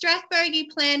 Strathbogie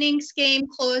Planning Scheme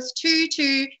Clause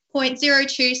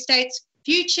 22.02 states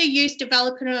future use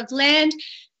development of land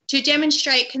to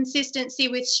demonstrate consistency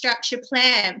with structure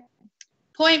plan.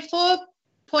 Point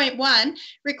 4.1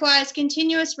 requires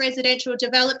continuous residential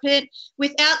development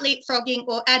without leapfrogging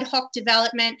or ad hoc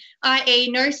development,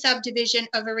 i.e. no subdivision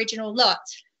of original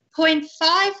lots. Point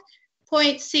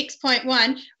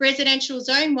 5.6.1, residential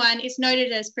zone 1 is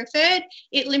noted as preferred,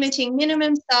 it limiting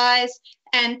minimum size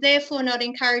and therefore not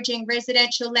encouraging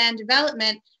residential land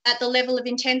development at the level of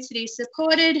intensity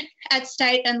supported at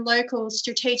state and local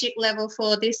strategic level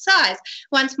for this size.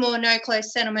 Once more, no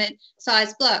close settlement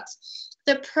size blocks.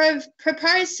 The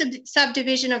proposed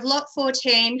subdivision of Lot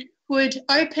 14 would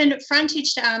open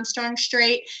frontage to Armstrong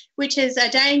Street, which is a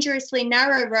dangerously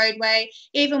narrow roadway,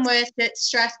 even worse at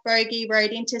Strathbogie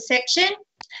Road intersection.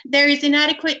 There is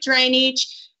inadequate drainage,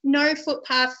 no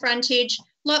footpath frontage,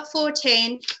 Lot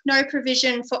 14, no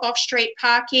provision for off-street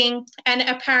parking, and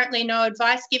apparently no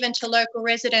advice given to local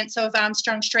residents of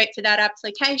Armstrong Street for that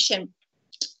application.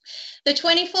 The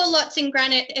 24 lots in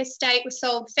Granite Estate were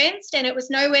sold fenced, and it was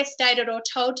nowhere stated or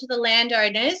told to the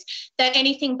landowners that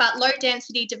anything but low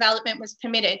density development was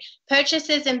permitted.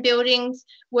 Purchases and buildings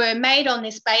were made on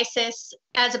this basis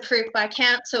as approved by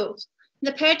council.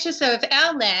 The purchase of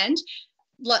our land,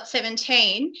 Lot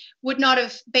 17, would not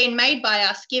have been made by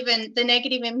us given the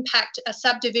negative impact a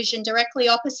subdivision directly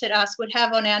opposite us would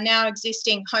have on our now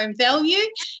existing home value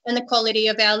and the quality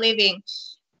of our living.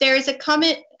 There is a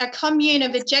commune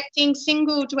of objecting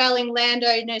single dwelling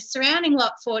landowners surrounding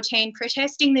Lot 14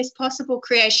 protesting this possible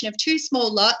creation of 2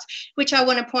 small lots, which I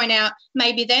want to point out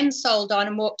may be then sold on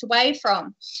and walked away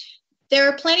from. There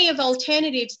are plenty of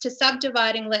alternatives to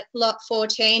subdividing Lot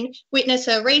 14. Witness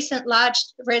a recent large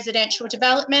residential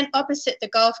development opposite the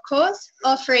golf course,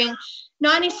 offering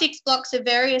 96 blocks of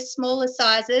various smaller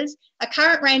sizes, a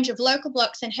current range of local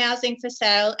blocks and housing for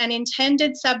sale, an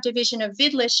intended subdivision of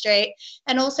Vidler Street,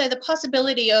 and also the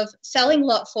possibility of selling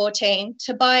Lot 14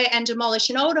 to buy and demolish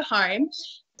an older home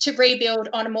to rebuild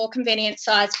on a more convenient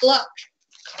sized block.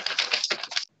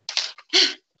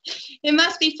 It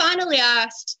must be finally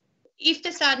asked, if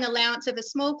the sudden allowance of a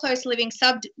small close living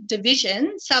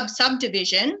subdivision,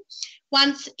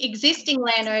 once existing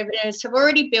landowners have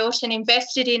already built and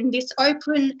invested in this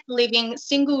open living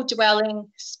single dwelling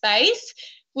space,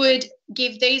 would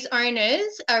give these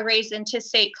owners a reason to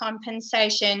seek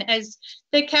compensation, as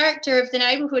the character of the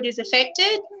neighbourhood is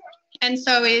affected, and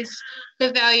so is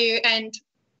the value and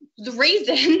the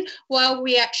reason why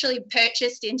we actually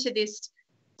purchased into this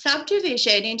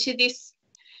subdivision, into this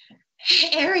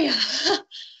area.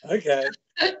 Okay.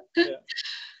 Yeah.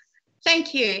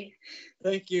 Thank you.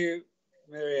 Thank you,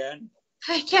 Marianne.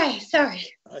 Okay, sorry.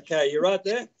 Okay, you right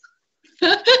there?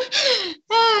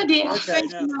 Oh dear. Okay,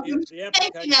 now the application.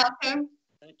 Thank you, Malcolm.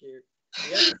 Thank you.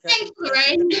 Thanks,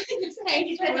 Lorraine. Thank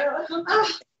you.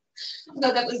 Oh,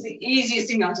 no, that was the easiest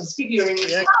thing I was figuring.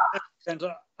 The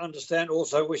applicant, understand,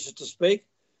 also wishes to speak,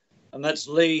 and that's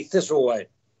Lee Thistlewaite.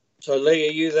 So, Lee,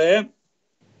 are you there?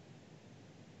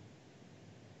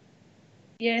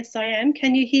 Yes, I am.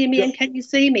 Can you hear me and can you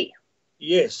see me?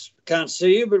 Yes. Can't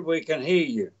see you, but we can hear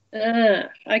you.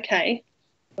 Okay.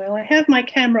 Well, I have my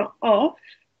camera off.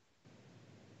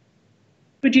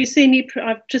 Would you see me?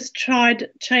 I've just tried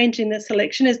changing the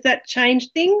selection. Has that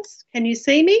changed things? Can you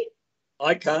see me?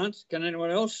 I can't. Can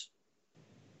anyone else?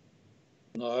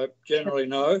 No, generally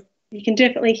no. You can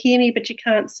definitely hear me, but you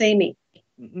can't see me.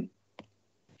 Mm-hmm.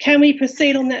 Can we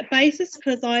proceed on that basis?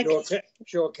 Because I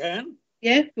sure can.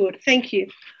 Yeah, good. Thank you.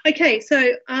 Okay,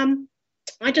 so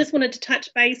I just wanted to touch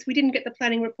base. We didn't get the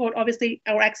planning report, obviously,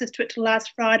 or access to it till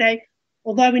last Friday.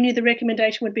 Although we knew the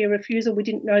recommendation would be a refusal, we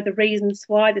didn't know the reasons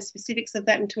why, the specifics of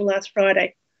that until last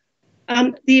Friday.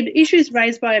 The issues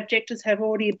raised by objectors have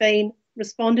already been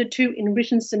responded to in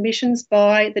written submissions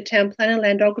by the town planner,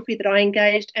 Landography, that I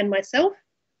engaged, and myself.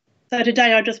 So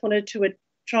today I just wanted to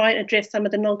try and address some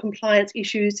of the non-compliance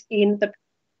issues in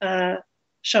the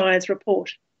Shire's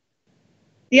report.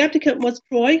 The applicant was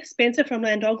Troy Spencer from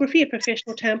Landography, a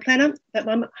professional town planner, but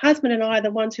my husband and I are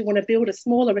the ones who want to build a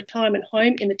smaller retirement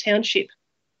home in the township.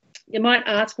 You might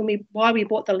ask why we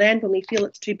bought the land when we feel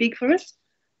it's too big for us,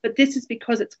 but this is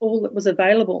because it's all that was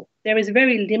available. There is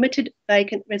very limited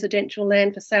vacant residential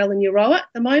land for sale in Euroa at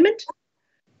the moment.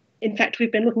 In fact,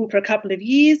 we've been looking for a couple of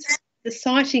years. The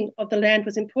siting of the land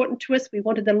was important to us. We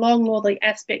wanted the long northerly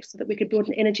aspects so that we could build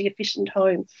an energy efficient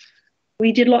home.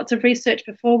 We did lots of research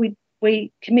before we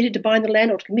committed to buying the land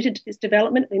or committed to this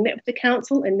development. We met with the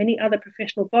council and many other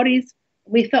professional bodies.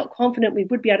 We felt confident we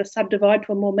would be able to subdivide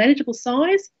to a more manageable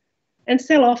size and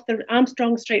sell off the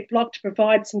Armstrong Street block to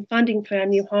provide some funding for our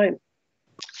new home.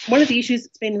 One of the issues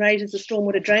that's been raised is the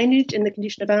stormwater drainage in the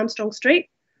condition of Armstrong Street,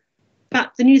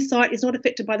 but the new site is not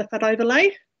affected by the flood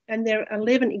overlay, and there are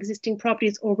 11 existing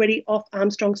properties already off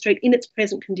Armstrong Street in its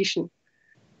present condition.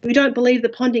 We don't believe the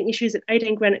ponding issues at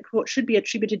 18 Granite Court should be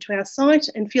attributed to our site,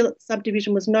 and feel that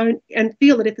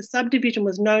if the subdivision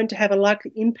was known to have a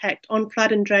likely impact on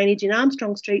flood and drainage in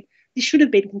Armstrong Street, this should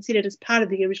have been considered as part of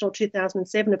the original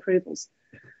 2007 approvals.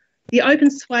 The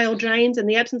open swale drains and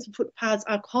the absence of footpaths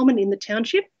are common in the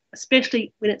township,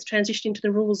 especially when it's transitioning to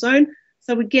the rural zone.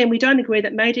 So again, we don't agree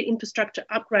that major infrastructure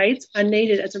upgrades are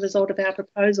needed as a result of our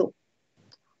proposal.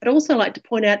 I'd also like to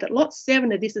point out that Lot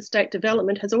 7 of this estate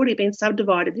development has already been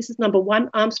subdivided. This is number 1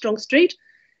 Armstrong Street.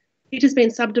 It has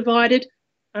been subdivided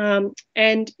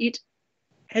and it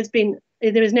has been,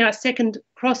 there is now a second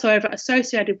crossover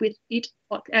associated with it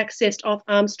accessed off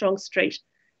Armstrong Street.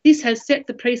 This has set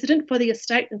the precedent for the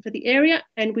estate and for the area,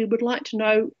 and we would like to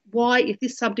know why, if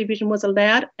this subdivision was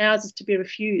allowed, ours is to be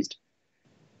refused.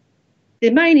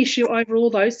 The main issue overall,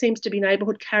 though, seems to be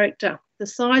neighbourhood character. the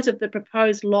size of the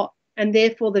proposed lot and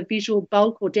therefore the visual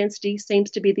bulk or density seems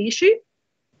to be the issue.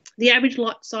 The average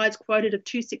lot size quoted of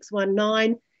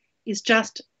 2619 is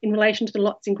just in relation to the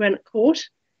lots in Granite Court.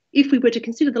 If we were to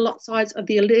consider the lot size of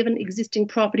the 11 existing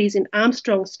properties in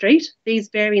Armstrong Street, these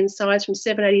vary in size from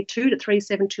 782 to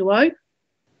 3720.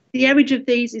 The average of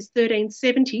these is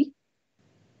 1370.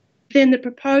 Then the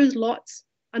proposed lots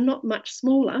are not much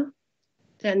smaller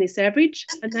than this average,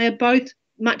 and they are both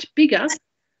much bigger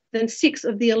than 6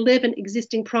 of the 11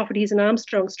 existing properties in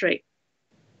Armstrong Street.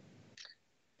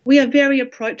 We are very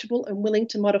approachable and willing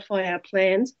to modify our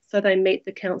plans so they meet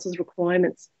the council's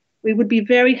requirements. We would be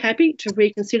very happy to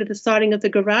reconsider the siting of the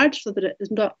garage so that it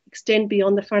does not extend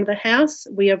beyond the front of the house.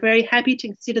 We are very happy to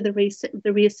consider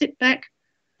the rear setback.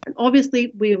 And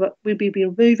obviously, we'll be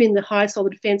removing the high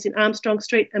solid fence in Armstrong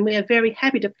Street, and we are very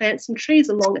happy to plant some trees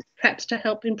along it, perhaps to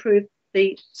help improve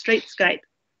the streetscape.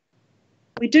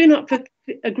 We do not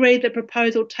agree that the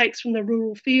proposal takes from the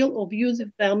rural feel or views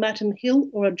of Balmatum Hill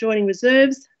or adjoining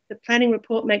reserves. The planning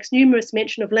report makes numerous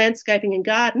mention of landscaping and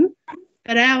garden,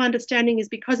 but our understanding is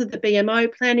because of the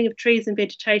BMO, planting of trees and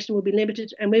vegetation will be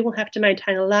limited, and we will have to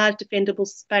maintain a large defendable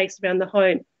space around the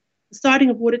home. The siting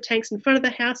of water tanks in front of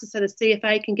the house is so the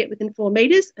CFA can get within 4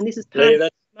 metres, and this is part Lee,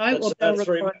 of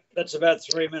the that's about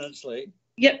 3 minutes, Lee.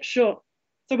 Yep, sure.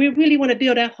 So we really want to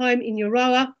build our home in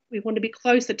Euroa. We want to be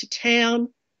closer to town.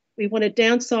 We want to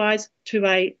downsize to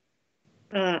a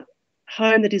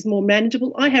home that is more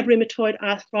manageable. I have rheumatoid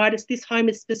arthritis. This home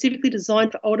is specifically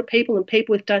designed for older people and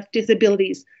people with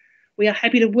disabilities. We are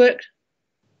happy to work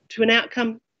to an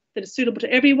outcome that is suitable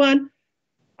to everyone.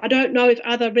 I don't know if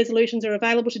other resolutions are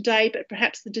available today, but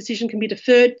perhaps the decision can be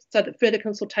deferred so that further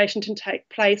consultation can take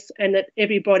place and that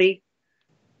everybody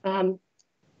all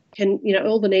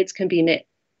the needs can be met.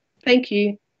 Thank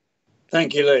you.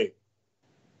 Thank you, Lee.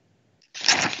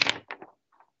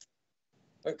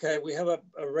 Okay, we have a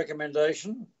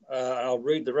recommendation. I'll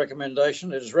read the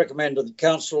recommendation. It is recommended that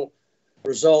Council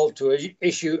resolve to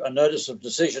issue a notice of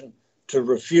decision to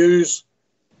refuse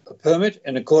a permit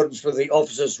in accordance with the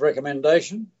officer's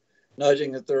recommendation,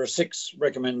 noting that there are 6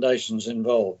 recommendations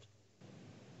involved.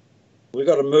 We've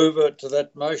got a mover to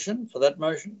that motion, for that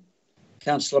motion.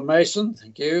 Councillor Mason,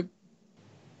 thank you.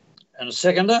 And a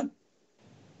seconder?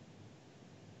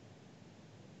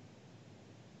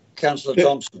 Councillor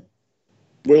Thompson.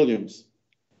 Williams.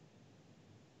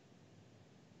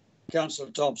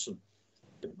 Councillor Thompson.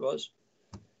 It was.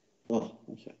 Oh,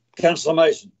 okay. Councillor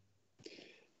Mason.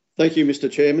 Thank you, Mr.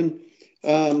 Chairman.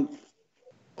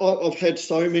 I've had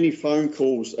so many phone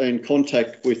calls and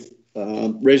contact with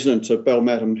residents of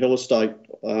Balmatum Hill Estate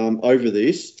over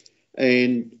this,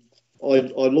 and I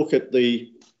look at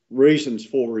the reasons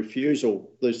for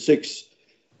refusal, the 6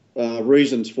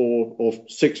 reasons or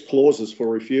 6 clauses for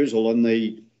refusal, and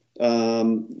the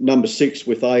number 6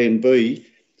 with A and B,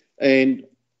 and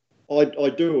I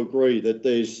do agree that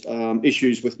there's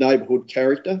issues with neighbourhood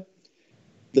character.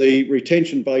 The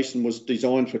retention basin was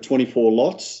designed for 24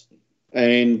 lots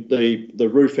and the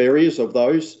roof areas of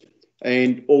those,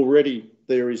 and already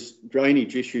there is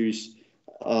drainage issues.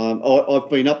 I've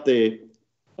been up there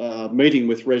meeting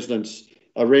with residents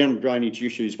around drainage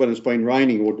issues when it's been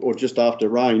raining or just after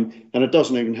rain, and it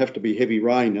doesn't even have to be heavy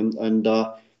rain, and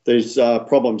there's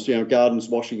problems, gardens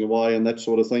washing away and that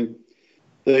sort of thing.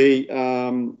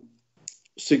 The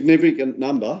significant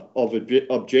number of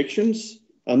objections,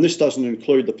 and this doesn't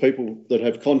include the people that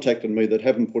have contacted me that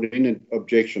haven't put in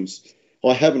objections.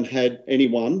 I haven't had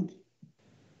anyone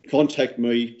contact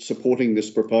me supporting this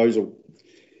proposal.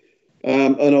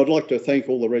 And I'd like to thank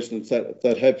all the residents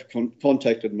that have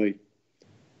contacted me.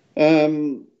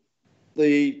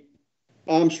 The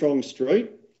Armstrong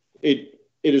Street, it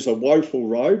is a woeful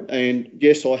road, and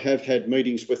yes, I have had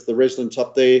meetings with the residents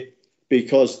up there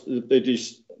because it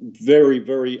is very,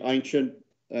 very ancient,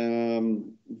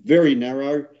 very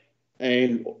narrow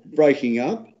and breaking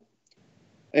up,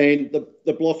 and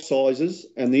the block sizes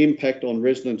and the impact on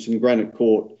residents in Granite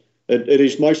Court. It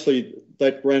is mostly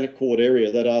that Granite Court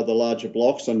area that are the larger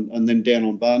blocks and then down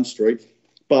on Barn Street,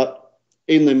 but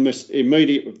in the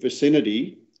immediate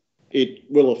vicinity, it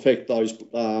will affect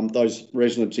those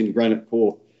residents in Granite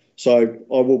Court. So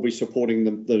I will be supporting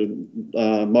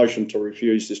the motion to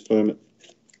refuse this permit.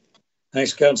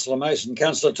 Thanks, Councillor Mason.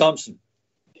 Councillor Thompson.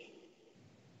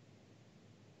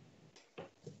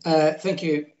 Thank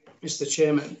you, Mr.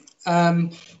 Chairman.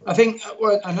 I think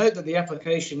I note that the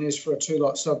application is for a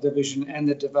 2-lot subdivision and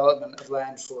the development of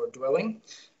land for a dwelling,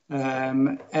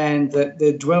 and that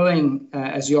the dwelling,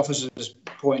 as the officers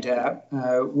point out,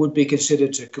 would be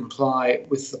considered to comply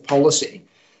with the policy.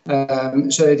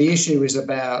 So the issue is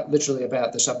literally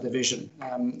about the subdivision.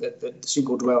 The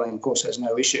single dwelling, of course, has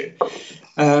no issue.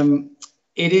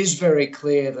 It is very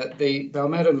clear that the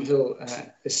Balmadam Hill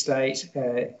estate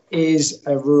is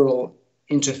a rural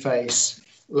interface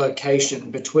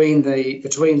location between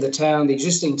the town, the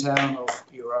existing town of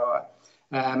Euroa,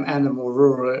 and the more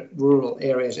rural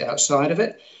areas outside of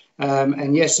it.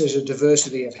 And yes, there's a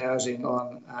diversity of housing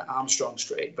on Armstrong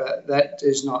Street, but that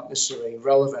is not necessarily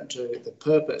relevant to the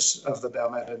purpose of the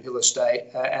Balmadam Hill estate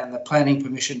and the planning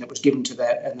permission that was given to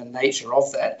that and the nature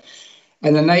of that.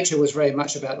 And the nature was very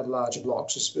much about the larger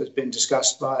blocks, as has been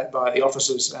discussed by the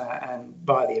officers and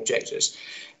by the objectors.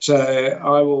 So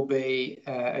I will be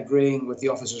agreeing with the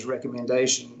officer's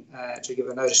recommendation to give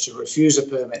a notice to refuse a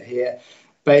permit here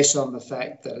based on the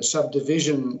fact that a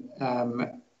subdivision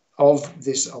of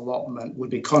this allotment would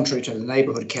be contrary to the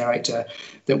neighbourhood character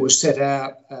that was set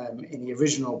out in the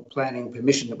original planning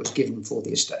permission that was given for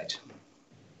the estate.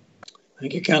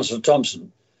 Thank you, Councillor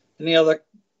Thompson. Any other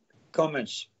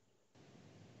comments?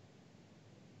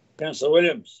 Councillor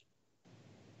Williams.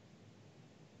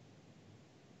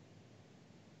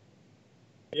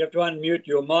 You have to unmute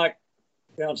your mic,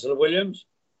 Councillor Williams.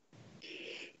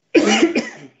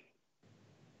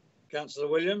 Councillor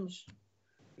Williams,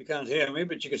 you can't hear me,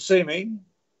 but you can see me.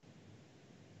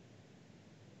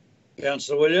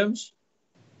 Councillor Williams.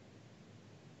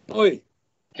 Oi.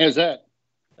 How's that?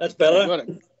 That's better. Got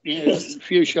it. Yeah, a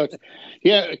few shots.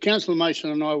 Yeah, Councillor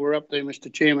Mason and I were up there,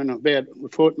 Mr. Chairman, about a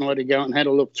fortnight ago and had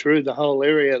a look through the whole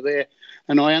area there.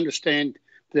 And I understand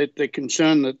that the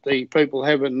concern that the people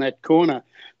have in that corner.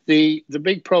 The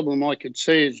big problem I could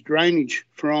see is drainage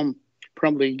from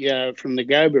probably from the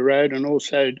Goba Road and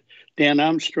also down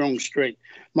Armstrong Street.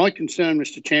 My concern,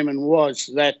 Mr. Chairman, was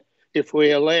that if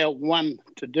we allow one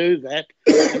to do that,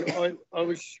 and I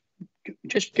was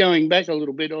just going back a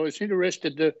little bit, I was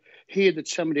interested to hear that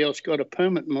somebody else got a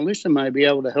permit. Melissa may be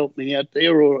able to help me out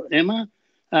there, or Emma,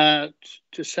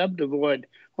 to subdivide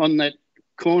on that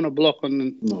corner block on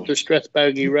the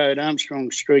Strathbogie Road, Armstrong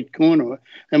Street corner.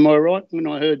 Am I right when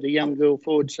I heard the young girl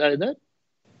forward say that?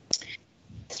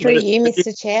 Through you,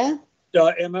 Mr. Chair.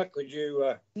 Emma, could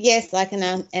you... Yes, I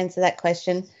can answer that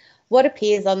question. What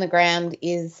appears on the ground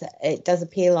is it does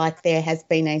appear like there has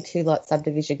been a two-lot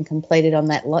subdivision completed on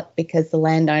that lot because the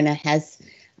landowner has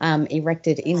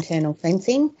erected internal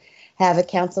fencing. However,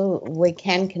 Council, we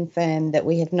can confirm that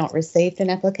we have not received an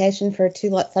application for a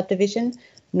two-lot subdivision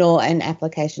nor an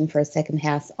application for a second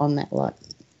house on that lot.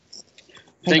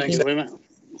 Thank you very much.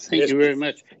 Thank you very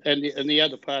much. And the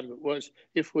other part of it was,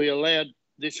 if we allowed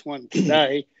this one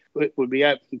today, it would be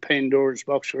open Pandora's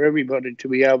box for everybody to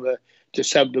be able to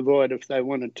subdivide if they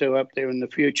wanted to up there in the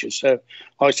future. So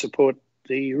I support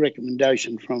the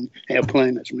recommendation from our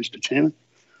planners, Mr. Chairman.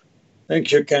 Thank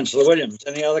you, Councillor Williams.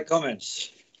 Any other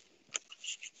comments?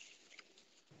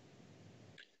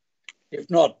 If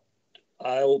not,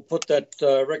 I will put that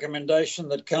recommendation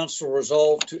that Council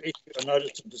resolve to issue a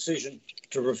notice of decision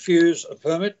to refuse a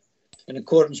permit in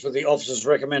accordance with the officer's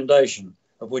recommendation,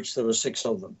 of which there were 6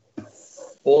 of them.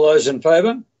 All those in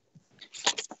favour?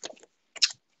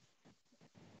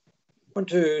 1,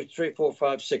 2, 3, 4,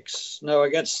 5, 6. No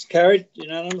against. Carried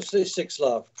unanimously. 6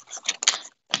 love.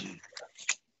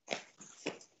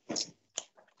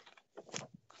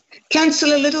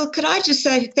 Councillor Little, could I just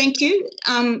say thank you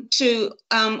to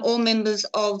all members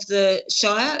of the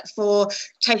Shire for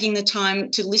taking the time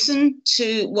to listen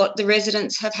to what the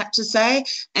residents have had to say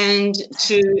and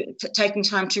for taking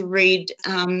time to read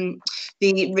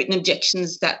the written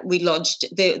objections that we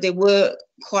lodged. There were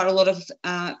quite a lot of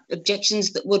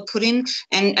objections that were put in,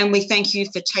 and we thank you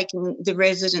for taking the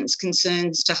residents'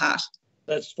 concerns to heart.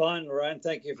 That's fine, Lorraine.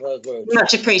 Thank you for those words.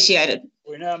 Much appreciated.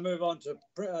 We now move on to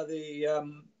the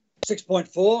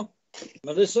 6.4.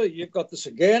 Melissa, you've got this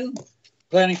again.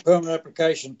 Planning permit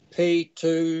application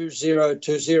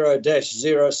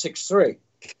P2020-063.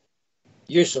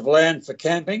 Use of land for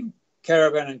camping,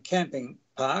 caravan and camping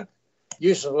park.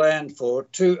 Use of land for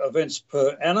 2 events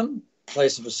per annum,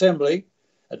 place of assembly,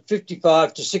 at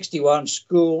 55 to 61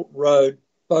 School Road,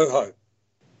 Boho.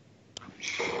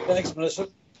 Thanks, Melissa.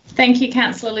 Thank you,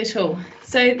 Councillor Little.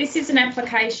 So this is an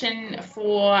application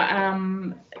for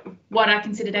what are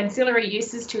considered ancillary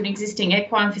uses to an existing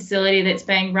equine facility that's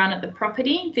being run at the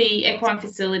property. The equine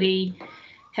facility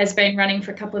has been running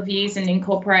for a couple of years and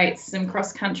incorporates some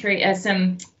cross-country,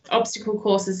 some obstacle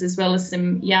courses as well as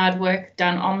some yard work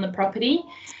done on the property.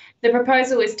 The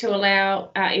proposal is to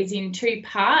allow, is in 2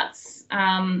 parts.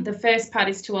 The first part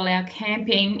is to allow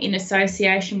camping in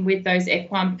association with those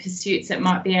equine pursuits that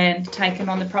might be undertaken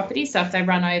on the property. So if they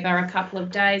run over a couple of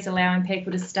days, allowing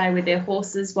people to stay with their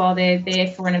horses while they're there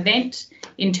for an event,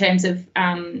 in terms of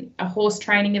a horse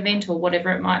training event or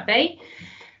whatever it might be.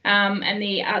 And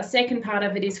the second part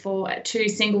of it is for 2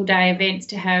 single-day events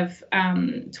to have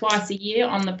twice a year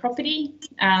on the property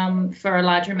for a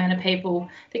larger amount of people.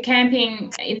 The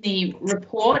camping in the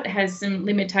report has some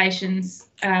limitations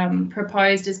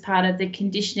proposed as part of the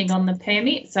conditioning on the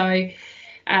permit. So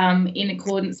in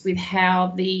accordance with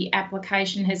how the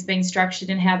application has been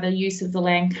structured and how the use of the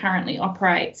land currently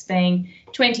operates, being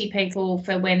 20 people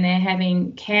for when they're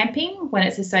having camping, when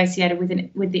it's associated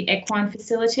with the equine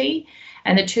facility,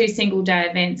 and the 2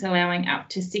 single-day events allowing up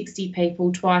to 60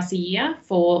 people twice a year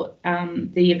for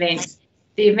the events.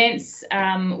 The events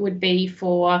would be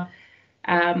for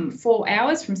 4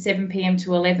 hours from 7 p.m.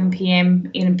 to 11 p.m.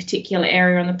 in a particular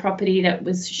area on the property that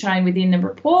was shown within the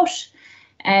report,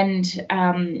 and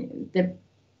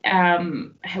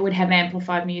would have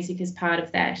amplified music as part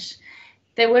of that.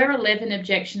 There were 11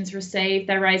 objections received.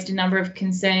 They raised a number of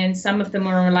concerns. Some of them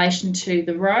were in relation to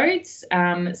the roads,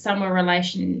 some were in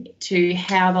relation to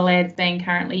how the land's being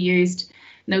currently used,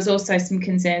 and there was also some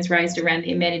concerns raised around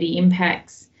the amenity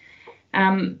impacts.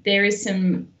 There is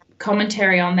some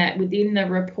commentary on that within the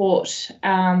report,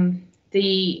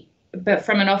 but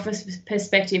from an office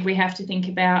perspective, we have to think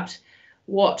about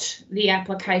what the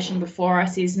application before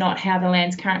us is, not how the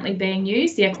land's currently being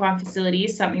used. The equine facility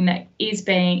is something that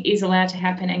is allowed to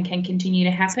happen and can continue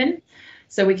to happen.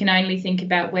 So we can only think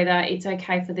about whether it's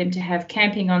okay for them to have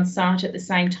camping on site at the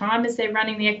same time as they're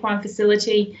running the equine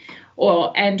facility,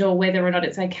 or whether or not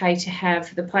it's okay to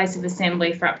have the place of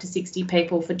assembly for up to 60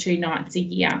 people for 2 nights a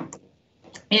year.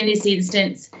 In this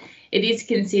instance, it is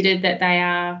considered that they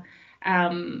are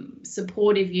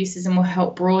supportive uses and will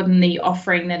help broaden the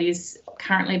offering that is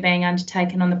currently being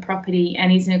undertaken on the property,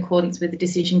 and is in accordance with the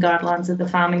decision guidelines of the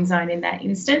farming zone in that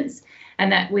instance,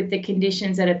 and that with the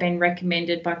conditions that have been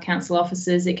recommended by council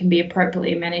officers, it can be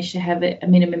appropriately managed to have a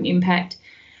minimum impact.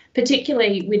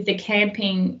 Particularly with the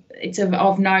camping, it's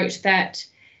of note that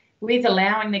with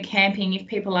allowing the camping, if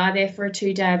people are there for a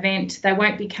 2-day event, they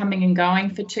won't be coming and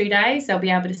going for 2 days. They'll be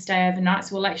able to stay overnight.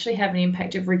 So we'll actually have an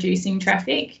impact of reducing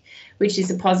traffic, which is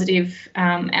a positive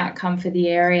outcome for the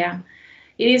area.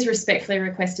 It is respectfully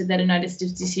requested that a notice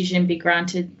of decision be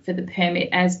granted for the permit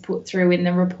as put through in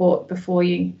the report before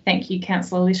you. Thank you,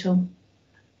 Councillor Little.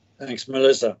 Thanks,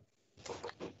 Melissa.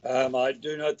 I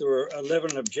do note there were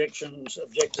 11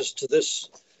 objectors to this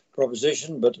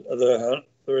proposition, but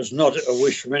there is not a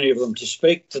wish from any of them to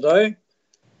speak today.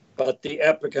 But the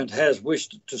applicant has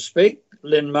wished to speak,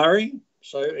 Lynn Murray.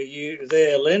 So are you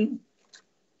there, Lynn?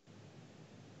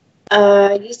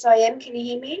 Yes, I am. Can you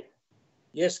hear me?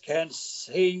 Yes, can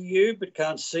hear you, but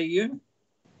can't see you.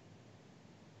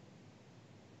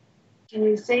 Can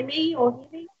you see me or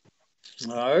hear me?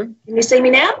 No. Can you see me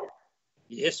now?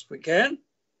 Yes, we can.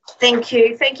 Thank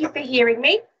you. Thank you for hearing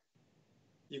me.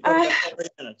 You've got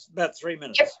about 3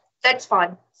 minutes. Yep, that's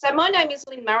fine. So my name is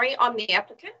Lynn Murray. I'm the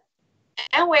applicant.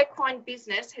 Our equine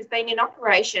business has been in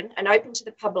operation and open to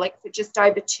the public for just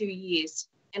over 2 years.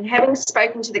 And having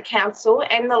spoken to the council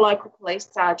and the local police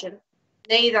sergeant,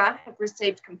 neither have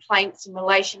received complaints in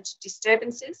relation to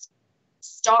disturbances,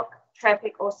 stock,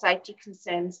 traffic or safety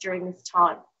concerns during this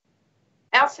time.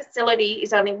 Our facility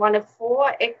is only one of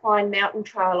 4 equine mountain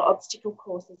trail obstacle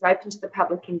courses open to the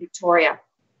public in Victoria.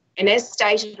 And as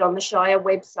stated on the Shire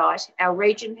website, our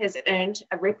region has earned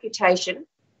a reputation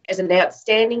as an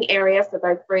outstanding area for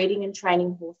both breeding and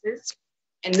training horses.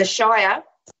 And the Shire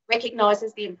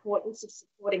recognises the importance of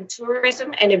supporting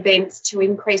tourism and events to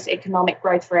increase economic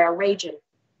growth for our region.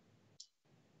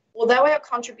 Although our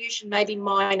contribution may be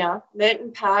minor,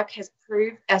 Merton Park has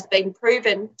been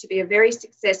proven to be a very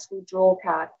successful draw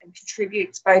card and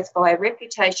contributes both via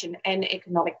reputation and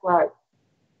economic growth.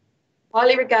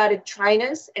 Highly regarded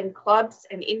trainers and clubs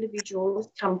and individuals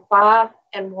come far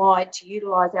and wide to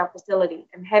utilise our facility,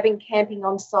 and having camping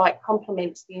on site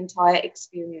complements the entire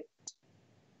experience.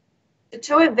 The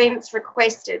 2 events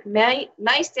requested may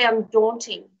sound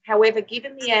daunting. However,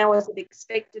 given the hours of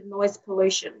expected noise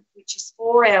pollution, which is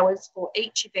 4 hours for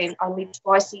each event only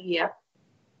twice a year,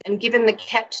 and given the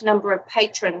capped number of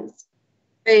patrons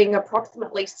being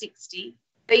approximately 60,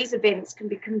 these events can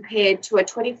be compared to a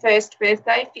 21st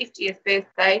birthday, 50th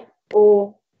birthday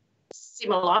or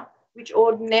similar, which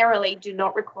ordinarily do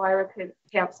not require a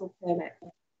council permit.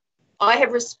 I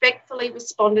have respectfully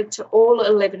responded to all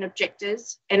 11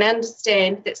 objectors and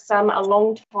understand that some are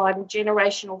long-time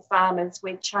generational farmers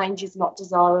where change is not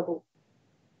desirable.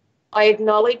 I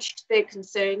acknowledged their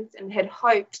concerns and had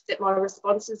hoped that my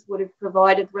responses would have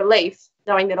provided relief,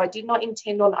 knowing that I did not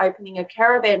intend on opening a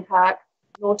caravan park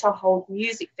nor to hold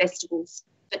music festivals,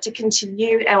 but to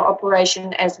continue our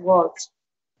operation as was.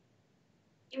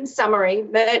 In summary,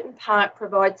 Merton Park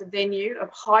provides a venue of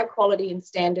high quality and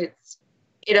standards.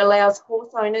 It allows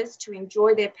horse owners to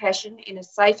enjoy their passion in a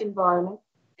safe environment,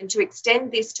 and to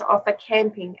extend this to offer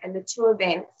camping and the two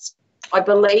events, I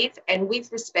believe, and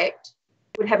with respect,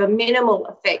 would have a minimal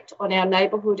effect on our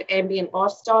neighbourhood ambient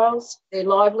lifestyles, their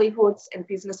livelihoods and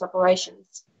business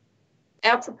operations.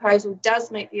 Our proposal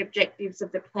does meet the objectives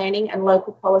of the planning and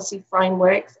local policy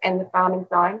frameworks and the farming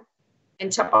zone,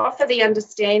 and to offer the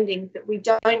understanding that we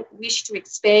don't wish to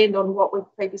expand on what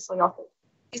we've previously offered.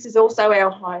 This is also our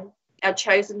home, our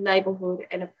chosen neighbourhood,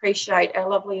 and appreciate our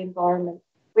lovely environment.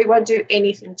 We won't do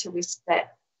anything to risk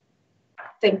that.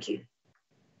 Thank you.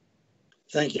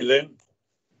 Thank you, Lynn.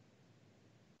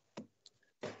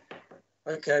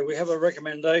 Okay, we have a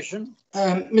recommendation.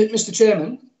 Mr.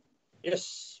 Chairman?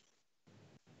 Yes.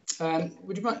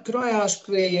 Could I ask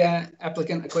the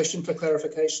applicant a question for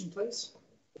clarification, please?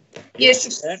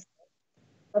 Yes,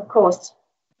 of course.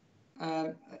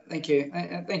 Thank you.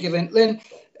 Thank you, Lynn. Lynn,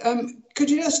 could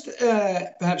you just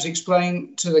perhaps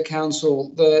explain to the council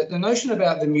the notion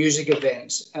about the music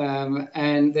events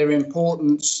and their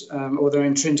importance or their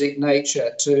intrinsic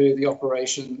nature to the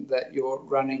operation that you're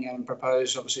running and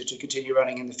propose, obviously, to continue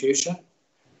running in the future?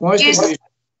 Why is the music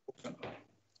important?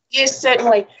 Yes,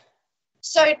 certainly.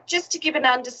 So just to give an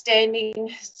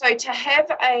understanding, so to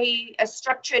have a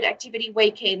structured activity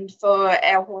weekend for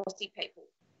our horsey people,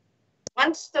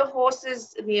 once the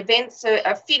horses and the events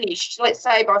are finished, let's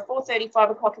say by 4:30, 5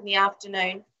 o'clock in the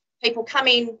afternoon, people come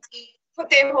in,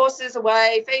 put their horses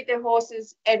away, feed their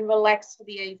horses and relax for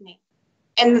the evening.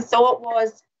 And the thought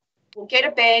was, we'll get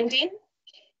a band in,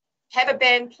 have a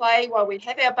band play while we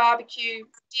have our barbecue,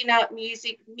 dinner,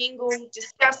 music, mingle,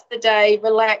 discuss the day,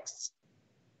 relax,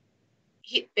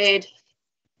 hit bed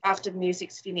after the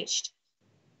music's finished.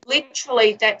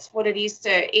 Literally, that's what it is,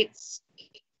 sir.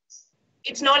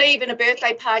 It's not even a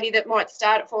birthday party that might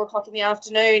start at 4 o'clock in the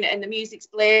afternoon and the music's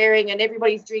blaring and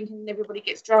everybody's drinking and everybody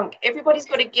gets drunk. Everybody's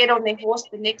got to get on their horse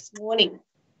the next morning.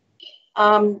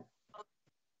 So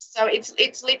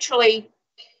it's literally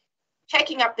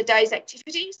packing up the day's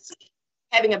activities,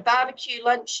 having a barbecue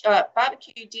lunch,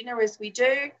 barbecue dinner as we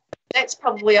do. That's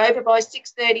probably over by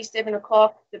 6:30, 7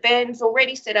 o'clock. The band's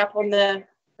already set up on the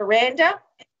veranda.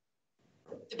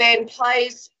 The band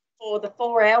plays for the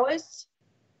 4 hours.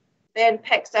 Band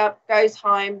packs up, goes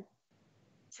home.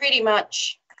 Pretty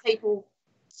much people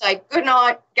say, good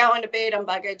night, going to bed, I'm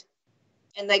buggered.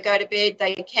 And they go to bed,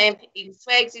 they camp in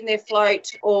swags in their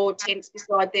float or tents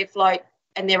beside their float,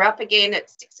 and they're up again at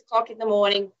 6 o'clock in the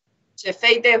morning to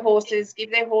feed their horses,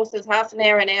 give their horses half an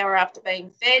hour after being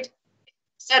fed,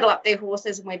 saddle up their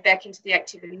horses, and we're back into the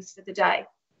activities for the day.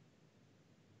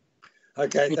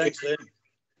 Okay, thanks, Lynn.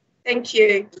 Thank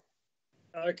you.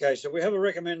 Okay, so we have a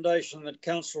recommendation that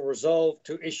Council resolve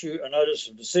to issue a notice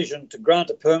of decision to grant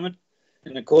a permit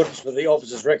in accordance with the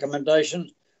officer's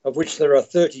recommendation, of which there are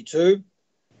 32,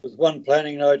 with 1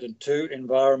 planning note and 2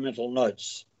 environmental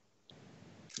notes.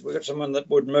 We've got someone that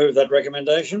would move that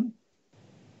recommendation.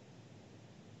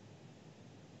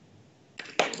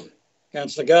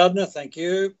 Councillor Gardner, thank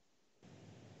you.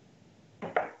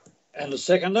 And the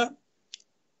seconder?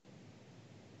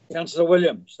 Councillor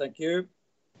Williams, thank you.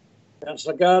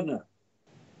 Councillor Gardner.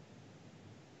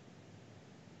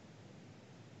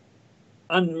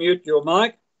 Unmute your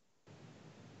mic.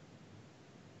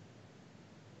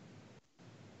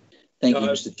 Thank you,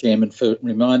 Mr. Chairman, for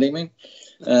reminding me.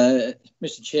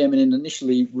 Mr. Chairman, in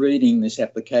initially reading this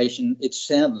application, it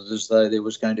sounded as though there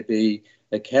was going to be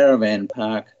a caravan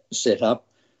park set up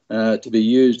to be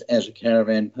used as a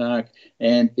caravan park,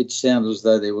 and it sounded as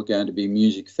though there were going to be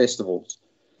music festivals.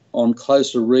 On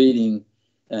closer reading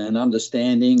and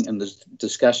understanding and the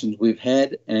discussions we've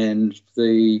had and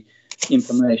the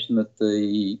information that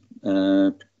the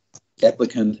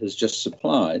applicant has just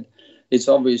supplied, it's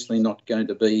obviously not going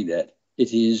to be that.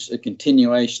 It is a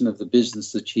continuation of the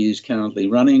business that she is currently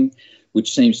running,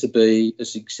 which seems to be a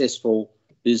successful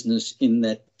business in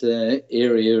that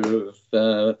area of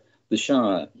the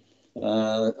Shire.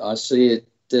 I see it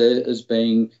as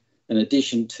being an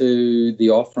addition to the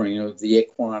offering of the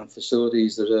equine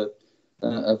facilities that are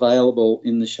available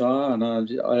in the Shire, and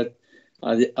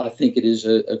I think it is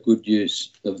a good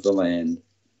use of the land.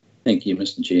 Thank you,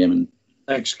 Mr. Chairman.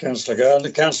 Thanks, Councillor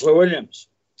Gardner. Councillor Williams.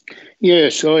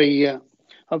 Yes,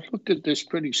 I've looked at this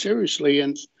pretty seriously,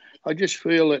 and I just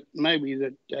feel that maybe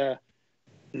that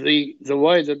the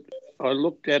way that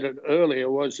looked at it earlier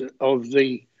was of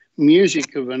the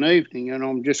music of an evening, and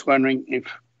I'm just wondering if,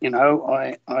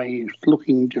 I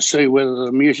looking to see whether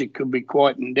the music could be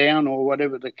quietened down or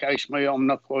whatever the case may be. I'm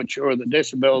not quite sure of the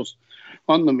decibels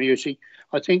on the music.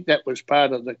 I think that was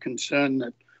part of the concern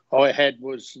that I had,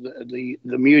 was the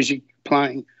music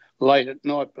playing late at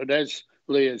night. But as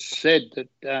Leah said,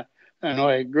 that and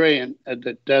I agree, and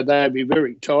that they'd be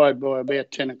very tired by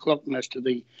about 10 o'clock, most of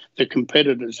the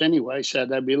competitors anyway, so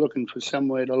they'd be looking for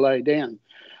somewhere to lay down.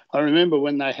 I remember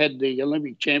when they had the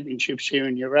Olympic Championships here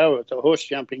in Euroa at the horse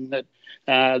jumping, that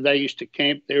they used to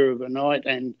camp there overnight,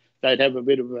 and they'd have a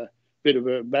bit of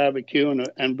a barbecue,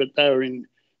 but they were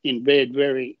in bed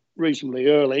very reasonably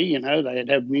early. They'd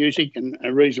have music and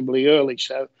reasonably early.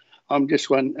 So I'm just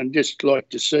like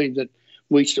to see that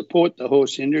we support the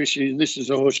horse industry. This is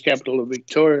the horse capital of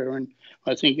Victoria, and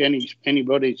I think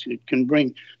anybody can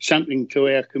bring something to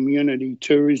our community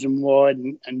tourism-wide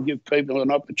and give people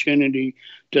an opportunity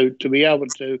to be able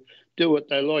to do what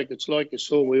they like. It's like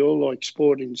us all. We all like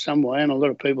sport in some way, and a lot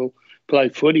of people play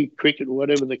footy, cricket,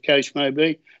 whatever the case may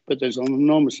be, but there's an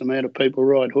enormous amount of people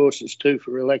ride horses too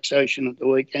for relaxation at the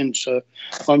weekend. So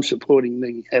I'm supporting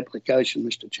the application,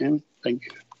 Mr. Chairman. Thank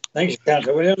you. Thanks,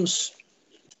 Councillor Williams.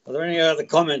 Are there any other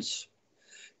comments?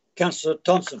 Councillor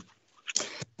Thompson.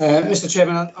 Mr.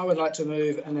 Chairman, I would like to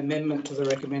move an amendment to the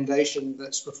recommendation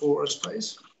that's before us,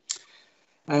 please.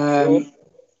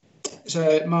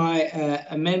 So my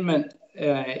amendment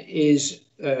is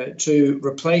to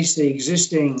replace the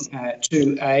existing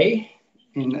 2A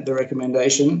in the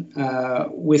recommendation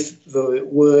with the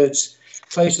words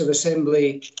 "place of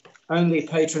assembly, only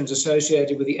patrons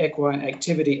associated with the equine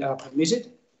activity are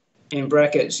permitted," in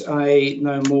brackets, i.e.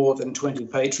 no more than 20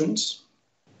 patrons.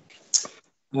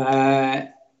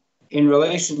 In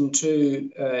relation to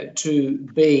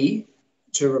 2B,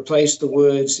 to replace the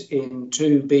words in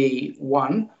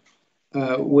 2B1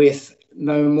 with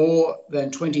no more than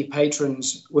 20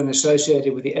 patrons when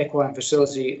associated with the equine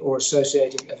facility or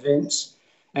associated events,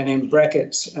 and in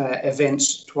brackets,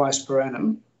 events twice per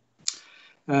annum.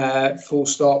 Full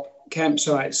stop.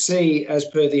 Campsite C, as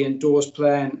per the endorsed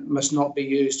plan, must not be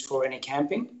used for any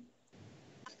camping.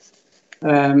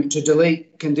 To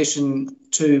delete condition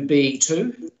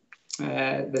 2B2,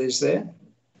 that is there.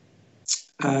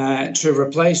 To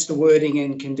replace the wording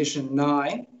in condition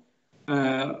 9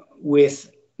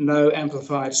 with no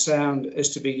amplified sound is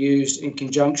to be used in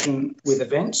conjunction with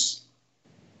events.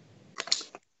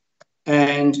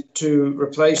 And to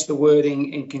replace the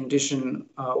wording in condition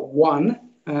 1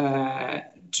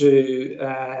 to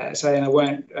say, and I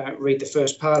won't read the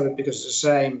first part of it because it's the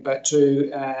same, but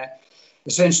to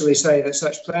essentially say that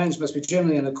such plans must be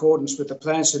generally in accordance with the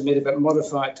plan submitted but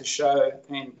modified to show,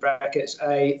 in brackets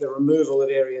A, the removal of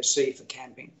area C for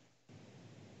camping.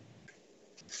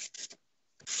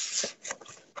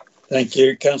 Thank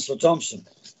you, Councillor Thompson.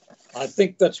 I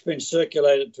think that's been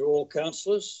circulated to all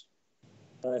councillors.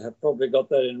 They have probably got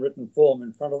that in written form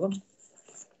in front of them.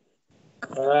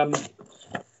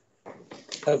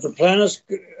 Have the planners,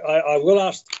 I will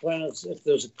ask the planners if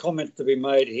there's a comment to be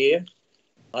made here.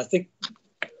 I think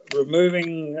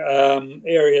removing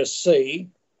area C,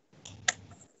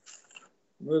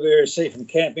 remove area C from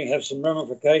camping have some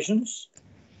ramifications.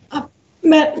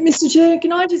 Matt, Mr. Chair,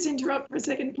 can I just interrupt for a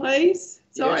second, please?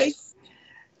 Sorry. Yes.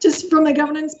 Just from the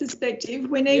governance perspective,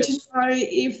 we need to know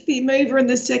if the mover and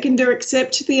the seconder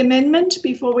accept the amendment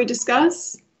before we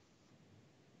discuss.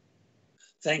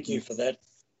 Thank you for that.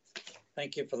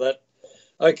 Thank you for that.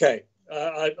 Okay,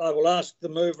 I will ask the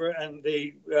mover and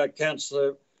the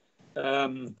Councillor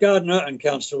Gardner and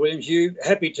Councillor Williams, you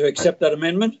happy to accept that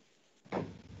amendment?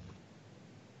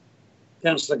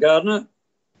 Councillor Gardner?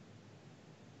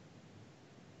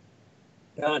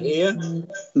 Can't hear.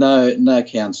 No,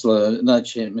 Councillor. No,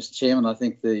 Mr. Chairman, I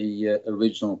think the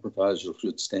original proposal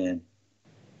should stand.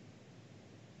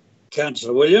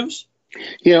 Councillor Williams?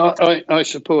 Yeah, I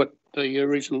support the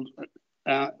original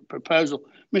proposal.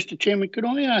 Mr. Chairman, could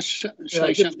I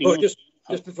say something else?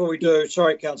 Just before we do,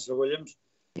 sorry, Councillor Williams.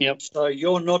 Yep. So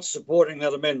you're not supporting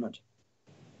that amendment?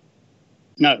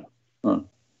 No. Oh.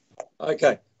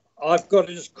 Okay. I've got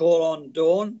to just call on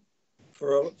Dawn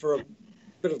for a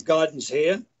bit of guidance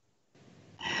here.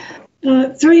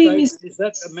 Through you, has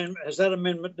that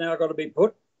amendment now got to be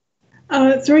put?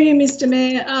 Through you, Mr.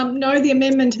 Mayor. No, the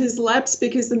amendment has lapsed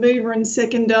because the mover and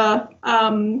seconder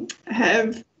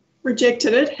have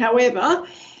rejected it. However,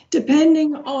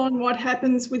 depending on what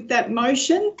happens with that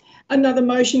motion, another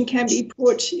motion can be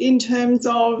put in terms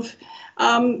of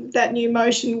that new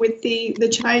motion with the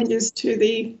changes to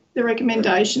the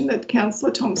recommendation that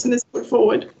Councillor Thompson has put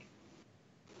forward.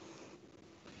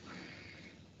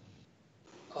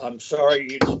 I'm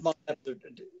sorry, you just might have to.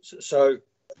 So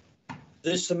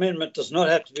this amendment does not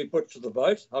have to be put to the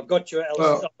vote. I've got your,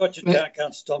 Alice, I've got your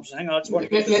Councillor Thompson. Hang on, I just want to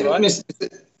get this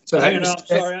right. Hang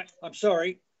on, I'm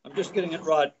sorry. I'm just getting it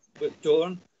right with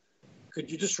Dawn.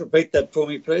 Could you just repeat that for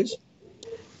me, please?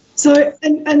 So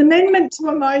an amendment to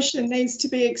a motion needs to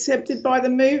be accepted by the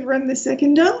mover and the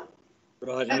seconder.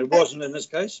 Right, and it wasn't in this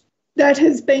case? That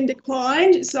has been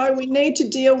declined. So we need to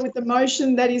deal with the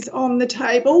motion that is on the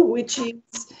table, which is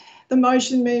the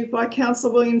motion moved by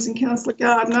Councillor Williams and Councillor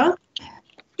Gardner.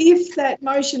 If that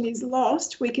motion is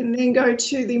lost, we can then go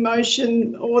to the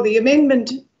motion or the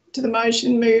amendment to the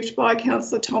motion moved by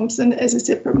Councillor Thompson as a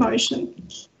separate motion.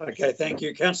 Okay, thank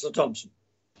you. Councillor Thompson.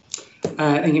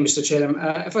 Thank you, Mr. Chairman.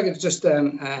 If I could just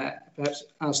perhaps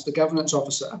ask the Governance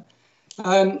Officer.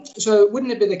 So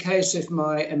wouldn't it be the case if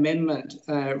my amendment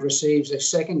receives a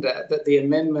seconder that the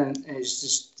amendment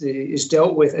is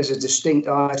dealt with as a distinct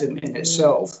item in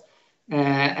itself,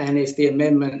 and if the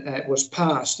amendment was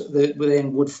passed, that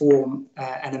then would form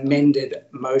an amended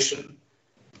motion?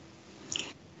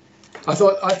 I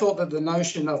thought that the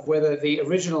notion of whether the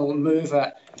original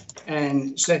mover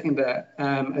and seconder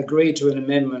agreed to an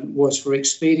amendment was for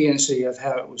expediency of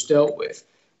how it was dealt with.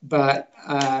 But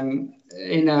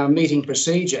in our meeting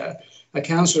procedure, a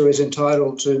councillor is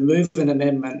entitled to move an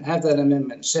amendment, have that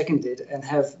amendment seconded, and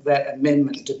have that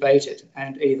amendment debated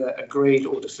and either agreed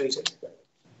or defeated.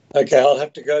 Okay, I'll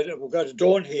have to go. We'll go to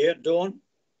Dawn here. Dawn.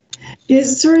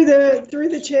 Yes, through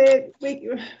the chair,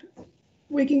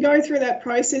 we can go through that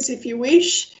process if you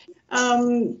wish.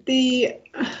 The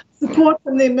support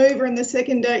from the mover and the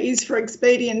seconder is for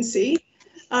expediency,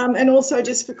 and also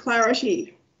just for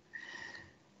clarity.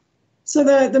 So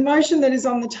the motion that is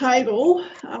on the table,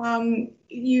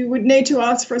 you would need to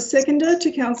ask for a seconder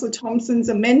to Councillor Thompson's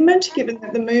amendment, given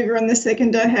that the mover and the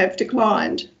seconder have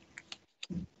declined.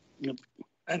 Yep.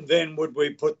 And then would we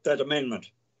put that amendment?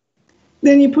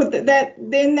 Then you put that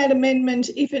amendment,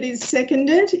 if it is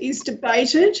seconded, is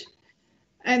debated,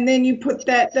 and then you put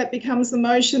that becomes the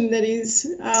motion that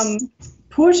is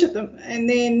put at them, and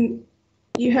then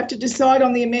you have to decide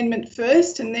on the amendment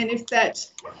first, and then if that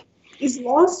is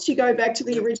lost, you go back to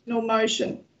the original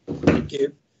motion. Thank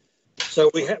you.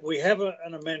 So we have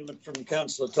an amendment from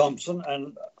Councillor Thompson,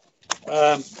 and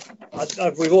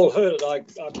we've all heard it. I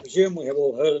presume we have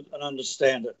all heard it and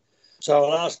understand it. So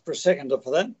I'll ask for a seconder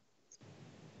for that.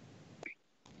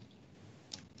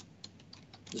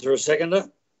 Is there a seconder?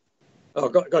 Oh,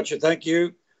 got you. Thank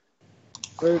you.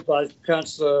 Moved by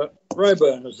Councillor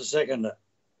Rayburn as the seconder.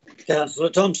 Councillor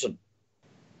Thompson.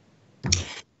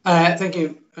 Thank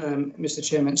you, Mr.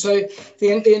 Chairman. So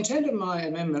the intent of my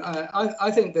amendment,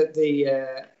 I think that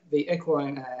the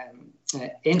equine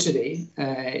entity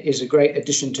is a great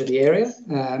addition to the area.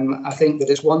 I think that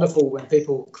it's wonderful when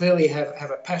people clearly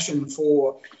have a passion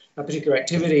for a particular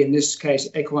activity, in this case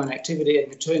equine activity, and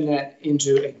you turn that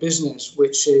into a business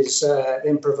which is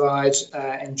then provides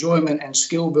enjoyment and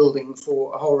skill building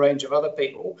for a whole range of other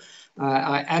people.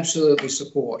 I absolutely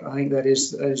support. I think that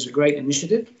is a great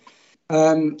initiative.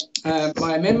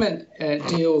 My amendment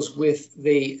deals with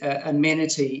the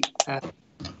amenity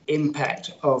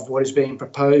impact of what is being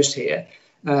proposed here.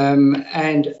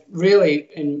 And really,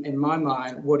 in my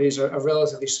mind, what is a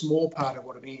relatively small part of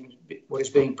what is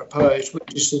being proposed,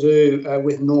 which is to do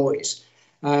with noise.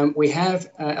 We have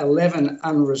 11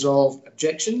 unresolved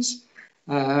objections.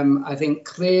 I think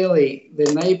clearly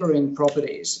the neighbouring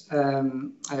properties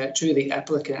to the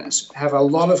applicants have a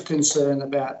lot of concern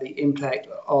about the impact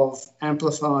of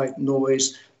amplified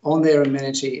noise on their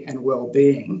amenity and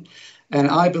well-being. And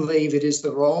I believe it is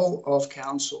the role of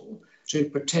council to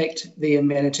protect the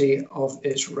amenity of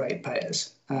its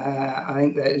ratepayers. I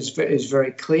think that is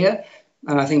very clear.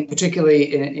 And I think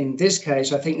particularly in this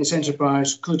case, I think this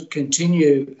enterprise could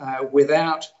continue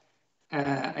without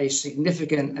a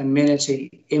significant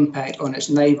amenity impact on its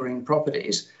neighbouring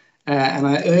properties. And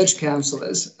I urge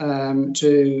councillors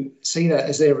to see that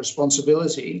as their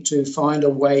responsibility to find a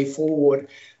way forward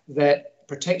that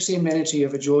protects the amenity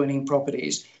of adjoining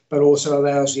properties, but also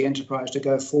allows the enterprise to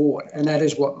go forward. And that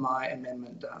is what my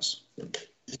amendment does.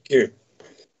 Thank you.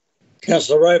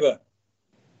 Councillor Rayburn.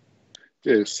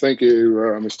 Yes, thank you,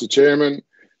 Mr. Chairman.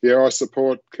 Yeah, I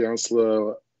support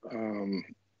Councillor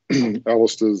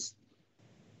Alistair's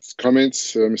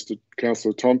comments, Mr.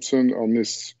 Councillor Thompson, on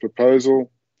this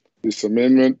proposal, this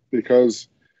amendment, because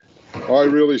I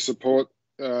really support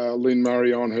Lynn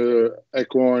Murray on her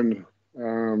equine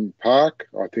park.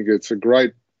 I think it's a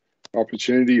great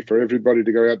opportunity for everybody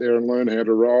to go out there and learn how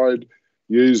to ride,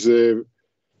 use their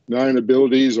known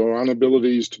abilities or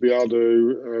inabilities to be able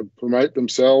to promote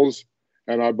themselves.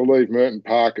 and I believe Merton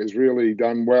Park has really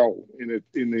done well in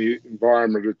the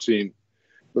environment it's in.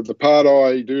 But the part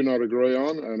I do not agree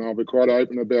on, and I'll be quite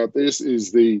open about this,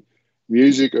 is the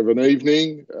music of an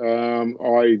evening.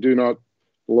 I do not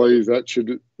believe that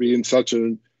should be in such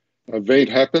an event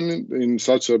happen in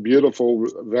such a beautiful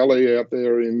valley out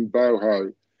there in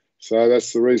Boho. So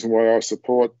that's the reason why I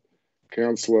support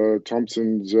Councillor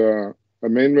Thompson's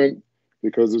amendment,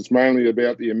 because it's mainly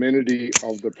about the amenity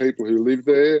of the people who live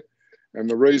there. And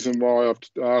the reason why I've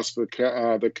asked for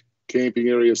the camping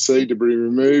area C to be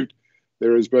removed,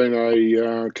 there has been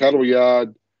a cattle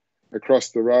yard across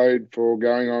the road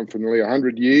going on for nearly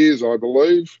 100 years, I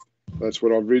believe. That's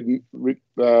what I've read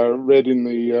in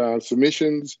the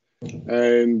submissions.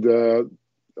 And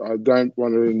I don't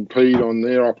want to impede on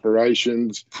their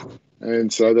operations.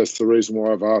 And so that's the reason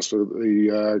why I've asked for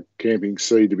the camping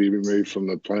C to be removed from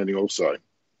the planning also.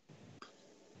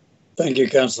 Thank you,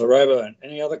 Councillor Rayburn.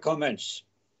 Any other comments?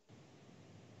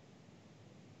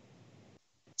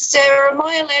 Sarah, am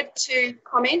I allowed to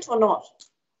comment or not?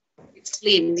 It's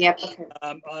Lynn, the applicant.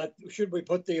 Should we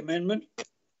put the amendment?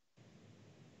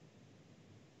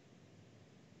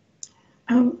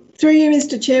 Through you,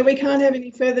 Mr. Chair, we can't have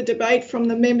any further debate from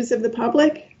the members of the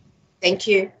public. Thank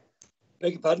you.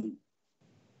 Beg your pardon?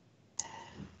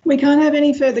 We can't have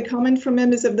any further comment from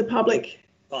members of the public.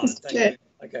 Fine, Mr. thank Chair. you.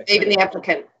 Okay. Even the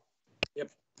applicant.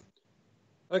 Yep.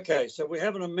 Okay, so we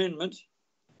have an amendment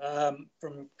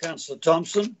from Councillor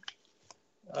Thompson.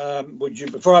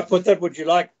 Before I put that, would you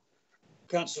like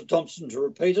Councillor Thompson to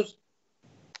repeat it?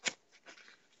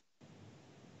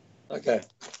 Okay.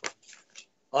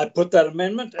 I put that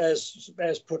amendment as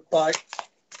put by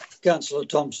Councillor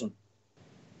Thompson.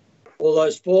 All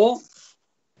those for?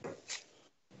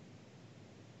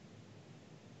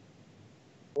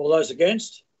 All those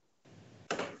against?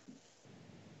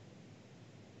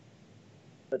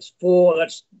 That's 4.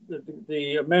 That's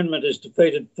the amendment is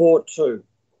defeated 4-2.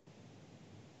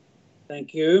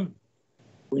 Thank you.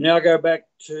 We now go back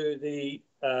to the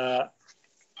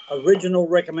original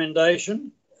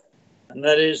recommendation, and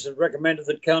that is recommended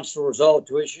that Council resolve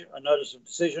to issue a notice of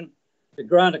decision to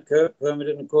grant a permit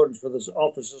in accordance with the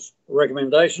officer's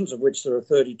recommendations, of which there are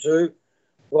 32,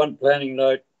 1 planning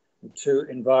note and 2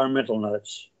 environmental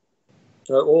notes.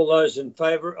 So all those in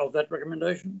favour of that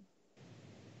recommendation?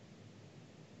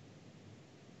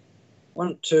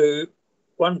 1, 2,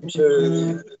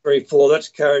 3, 4. That's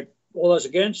carried. All those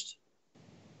against?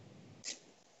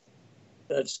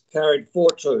 That's carried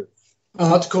 4-2.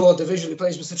 I'd like to call a division,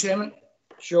 please, Mr. Chairman.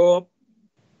 Sure.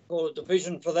 Call a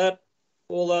division for that.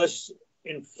 All those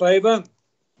in favour?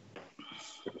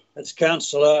 That's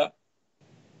Councillor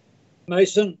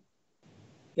Mason,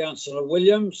 Councillor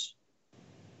Williams,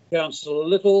 Councillor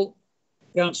Little,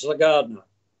 Councillor Gardner.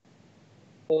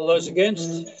 All those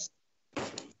against?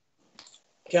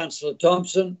 Councillor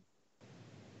Thompson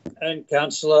and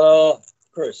Councillor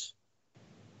Chris.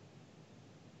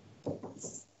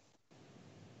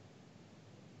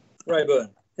 Rayburn.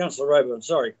 Councillor Rayburn.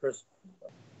 Sorry, Chris.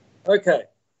 Okay.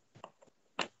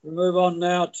 We move on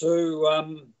now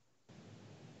to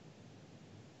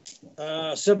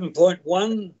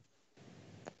 7.1.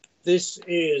 There's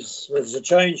a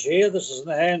change here. This is in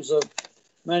the hands of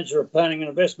Manager of Planning and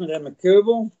Investment, Emma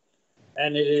Kubel,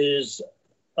 and it is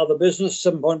other business,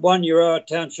 7.1, Euroa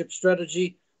Township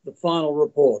Strategy, the final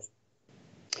report.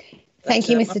 Thank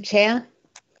you, Mr. Chair.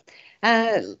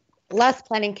 Last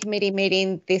Planning Committee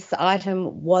meeting, this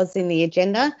item was in the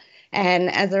agenda,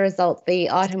 and as a result, the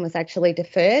item was actually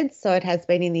deferred, so it has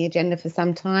been in the agenda for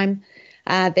some time.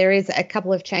 There is a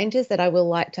couple of changes that I will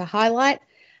like to highlight.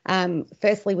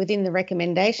 Firstly, within the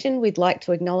recommendation, we'd like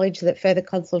to acknowledge that further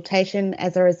consultation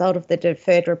as a result of the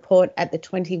deferred report at the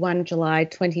 21 July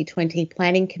 2020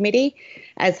 Planning Committee,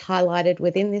 as highlighted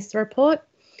within this report,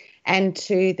 and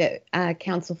to that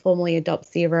Council formally adopts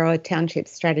the Euroa Township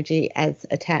Strategy as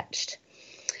attached.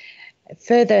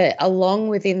 Further along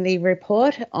within the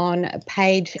report, on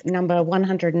page number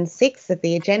 106 of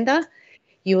the agenda,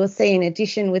 you will see an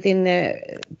addition within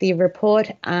the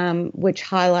report which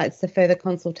highlights the further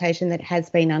consultation that has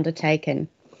been undertaken.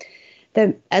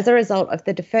 As a result of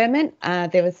the deferment,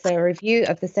 there was a review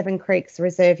of the Seven Creeks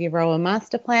Reserve Euroa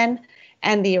Master Plan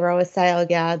and the Euroa Sale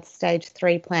Yard Stage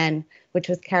 3 Plan, which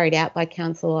was carried out by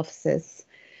council officers.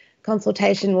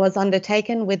 Consultation was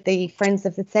undertaken with the Friends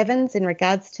of the Sevens in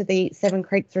regards to the Seven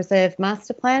Creeks Reserve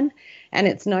Master Plan, and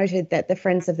it's noted that the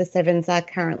Friends of the Sevens are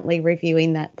currently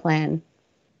reviewing that plan.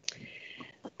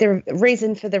 The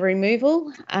reason for the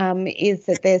removal is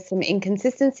that there's some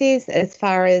inconsistencies as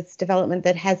far as development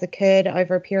that has occurred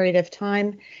over a period of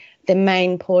time The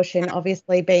main portion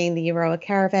obviously being the Euroa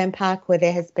Caravan Park, where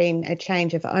there has been a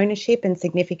change of ownership and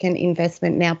significant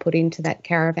investment now put into that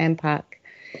caravan park.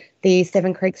 The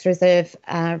Seven Creeks Reserve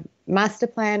Master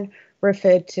Plan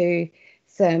referred to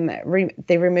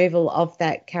the removal of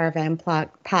that caravan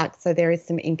park, so there is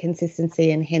some inconsistency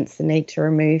and hence the need to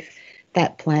remove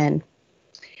that plan.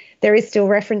 There is still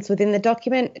reference within the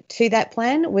document to that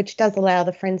plan, which does allow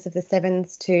the Friends of the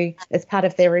Sevens to, as part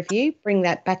of their review, bring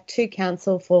that back to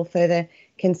Council for further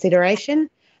consideration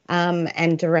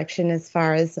and direction as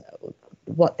far as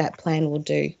what that plan will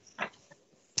do.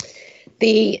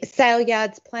 The sale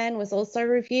yards plan was also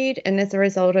reviewed, and as a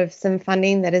result of some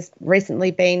funding that has recently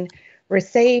been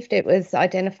received, it was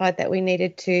identified that we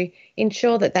needed to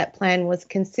ensure that that plan was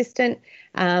consistent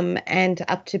and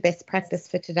up to best practice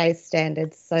for today's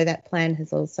standards. So that plan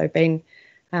has also been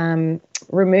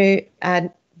removed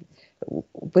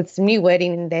with some new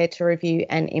wording in there to review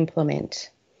and implement.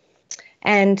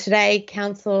 And today,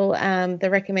 Council, the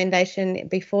recommendation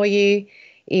before you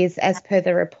is, as per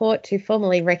the report, to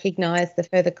formally recognise the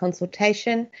further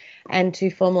consultation and to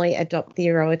formally adopt the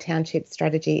Euroa Township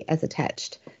strategy as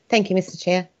attached. Thank you, Mr.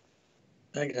 Chair.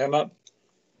 Thank you, Emma.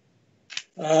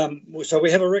 So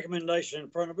we have a recommendation in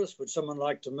front of us. Would someone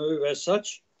like to move as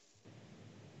such?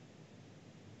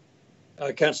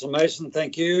 Councillor Mason,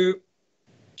 thank you.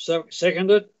 So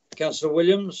seconded. Councillor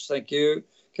Williams, thank you.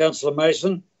 Councillor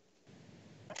Mason.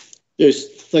 Yes,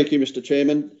 thank you, Mr.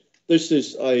 Chairman. This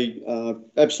is a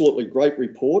absolutely great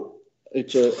report.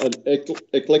 It's an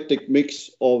eclectic mix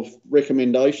of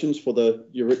recommendations for the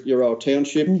Euroa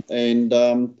Township, and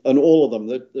all of them.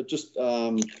 They're just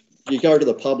you go to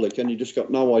the public and you just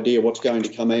got no idea what's going to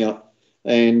come out,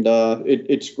 and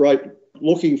it's great.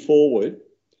 Looking forward,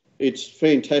 it's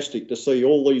fantastic to see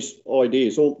all these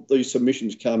ideas, all these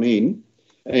submissions come in,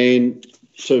 and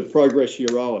to progress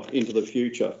Euroa into the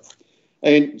future.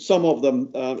 And some of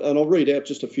them, and I'll read out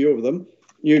just a few of them.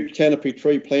 New canopy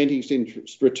tree plantings in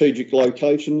strategic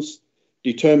locations,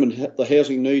 determine the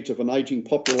housing needs of an ageing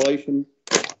population,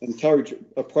 encourage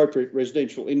appropriate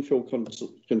residential infill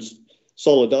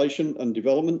consolidation and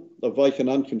development of vacant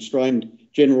unconstrained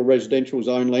general residential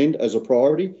zone land as a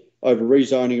priority over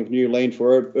rezoning of new land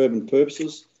for urban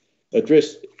purposes,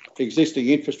 address existing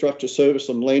infrastructure service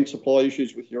and land supply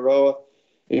issues with Euroa,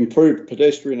 improve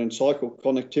pedestrian and cycle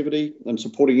connectivity and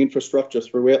supporting infrastructure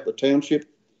throughout the township,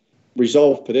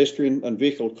 resolve pedestrian and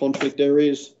vehicle conflict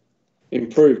areas,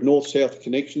 improve north-south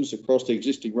connections across the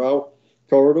existing rail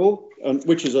corridor,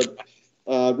 which is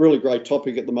a really great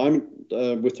topic at the moment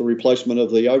with the replacement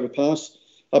of the overpass,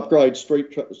 upgrade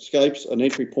streetscapes and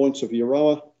entry points of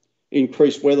Euroa,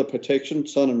 increase weather protection,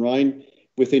 sun and rain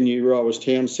within Euroa's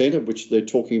town centre, which they're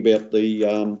talking about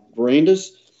the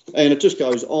verandas, and it just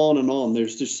goes on and on.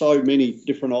 There's just so many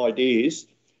different ideas,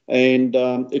 and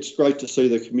it's great to see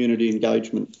the community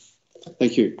engagement.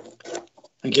 Thank you.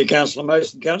 Thank you, Councillor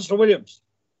Mason. Councillor Williams.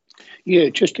 Yeah,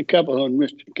 just a couple on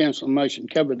Mr. Councillor Mason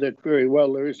covered that very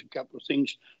well. There is a couple of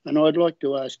things, and I'd like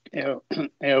to ask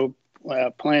our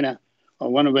planner, or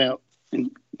one of our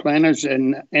planners,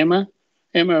 and Emma.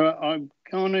 Emma, I've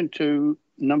gone into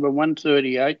number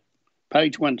 138,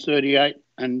 page 138,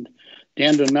 and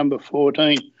down to number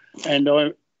 14, and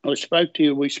I spoke to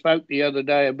you. We spoke the other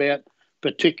day about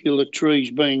particular trees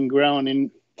being grown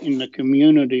in the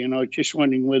community, and I was just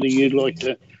wondering whether you'd like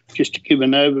to just give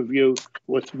an overview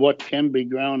with what can be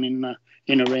grown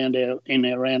in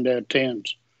around our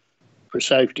towns for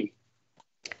safety.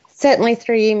 Certainly,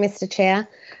 through you, Mr. Chair.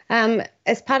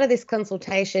 As part of this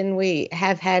consultation, we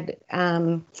have had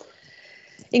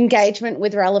engagement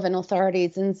with relevant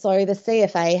authorities, and so the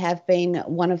CFA have been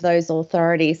one of those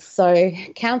authorities. So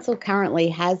Council currently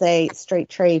has a street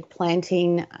tree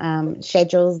planting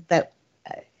schedule that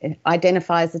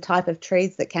identifies the type of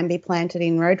trees that can be planted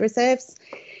in road reserves.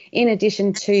 In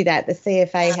addition to that, the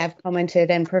CFA have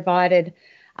commented and provided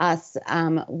us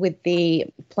with the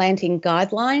planting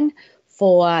guideline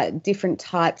for different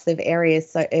types of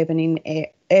areas, so urban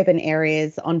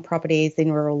areas, on properties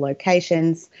in rural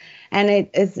locations. And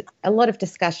it is a lot of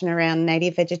discussion around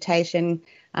native vegetation,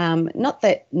 not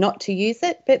that not to use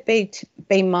it, but be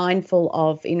mindful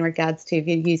of in regards to if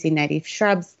you're using native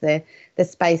shrubs, the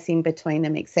spacing between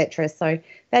them, etc. So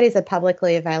that is a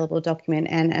publicly available document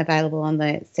and available on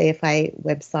the CFA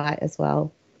website as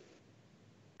well.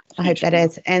 I hope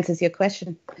that answers your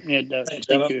question. Yeah, it does.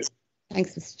 Thank you.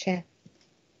 Thanks, Mr. Chair.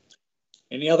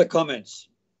 Any other comments?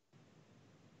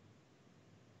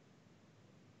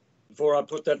 Before I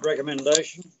put that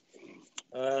recommendation,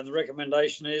 the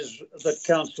recommendation is that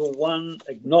Council 1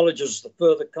 acknowledges the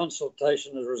further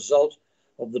consultation as a result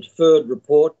of the deferred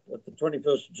report at the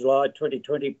 21st of July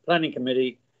 2020 Planning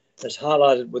Committee as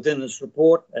highlighted within this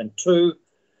report, and 2,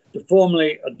 to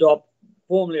formally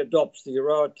adopts the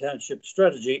Euroa Township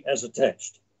strategy as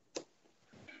attached.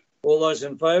 All those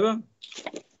in favour?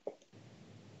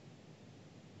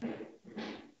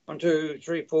 1, 2,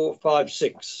 3, 4, 5,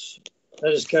 6.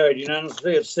 That is carried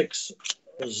unanimously at 6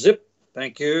 zip.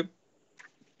 Thank you.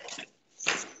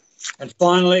 And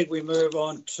finally, we move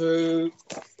on to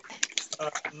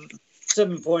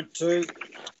 7.2,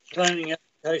 planning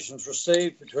applications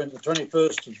received between the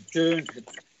 21st of June to the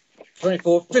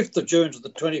 5th of June to the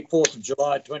 24th of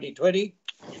July 2020.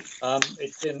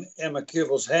 It's in Emma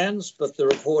Kubel's hands, but the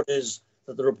report is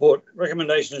that the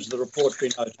recommendation is the report be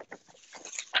noted.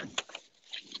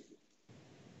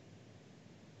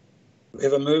 We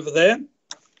have a mover there.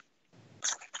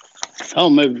 I'll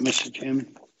move it, Mr.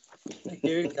 Chairman. Thank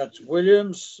you. Councillor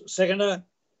Williams. Seconder?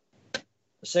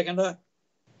 A seconder?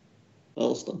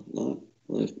 Alistair? No.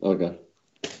 Okay.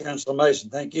 Councillor Mason,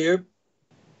 thank you.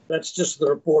 That's just the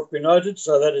report be noted,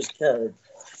 so that is carried.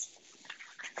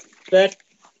 That,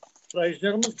 ladies and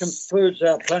gentlemen, concludes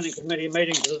our Planning Committee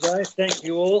meeting today. Thank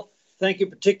you all. Thank you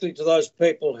particularly to those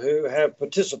people who have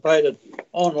participated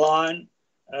online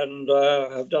and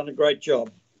have done a great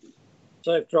job.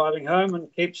 Safe driving home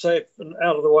and keep safe and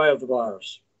out of the way of the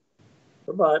virus.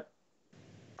 Goodbye.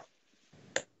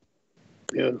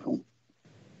 Beautiful.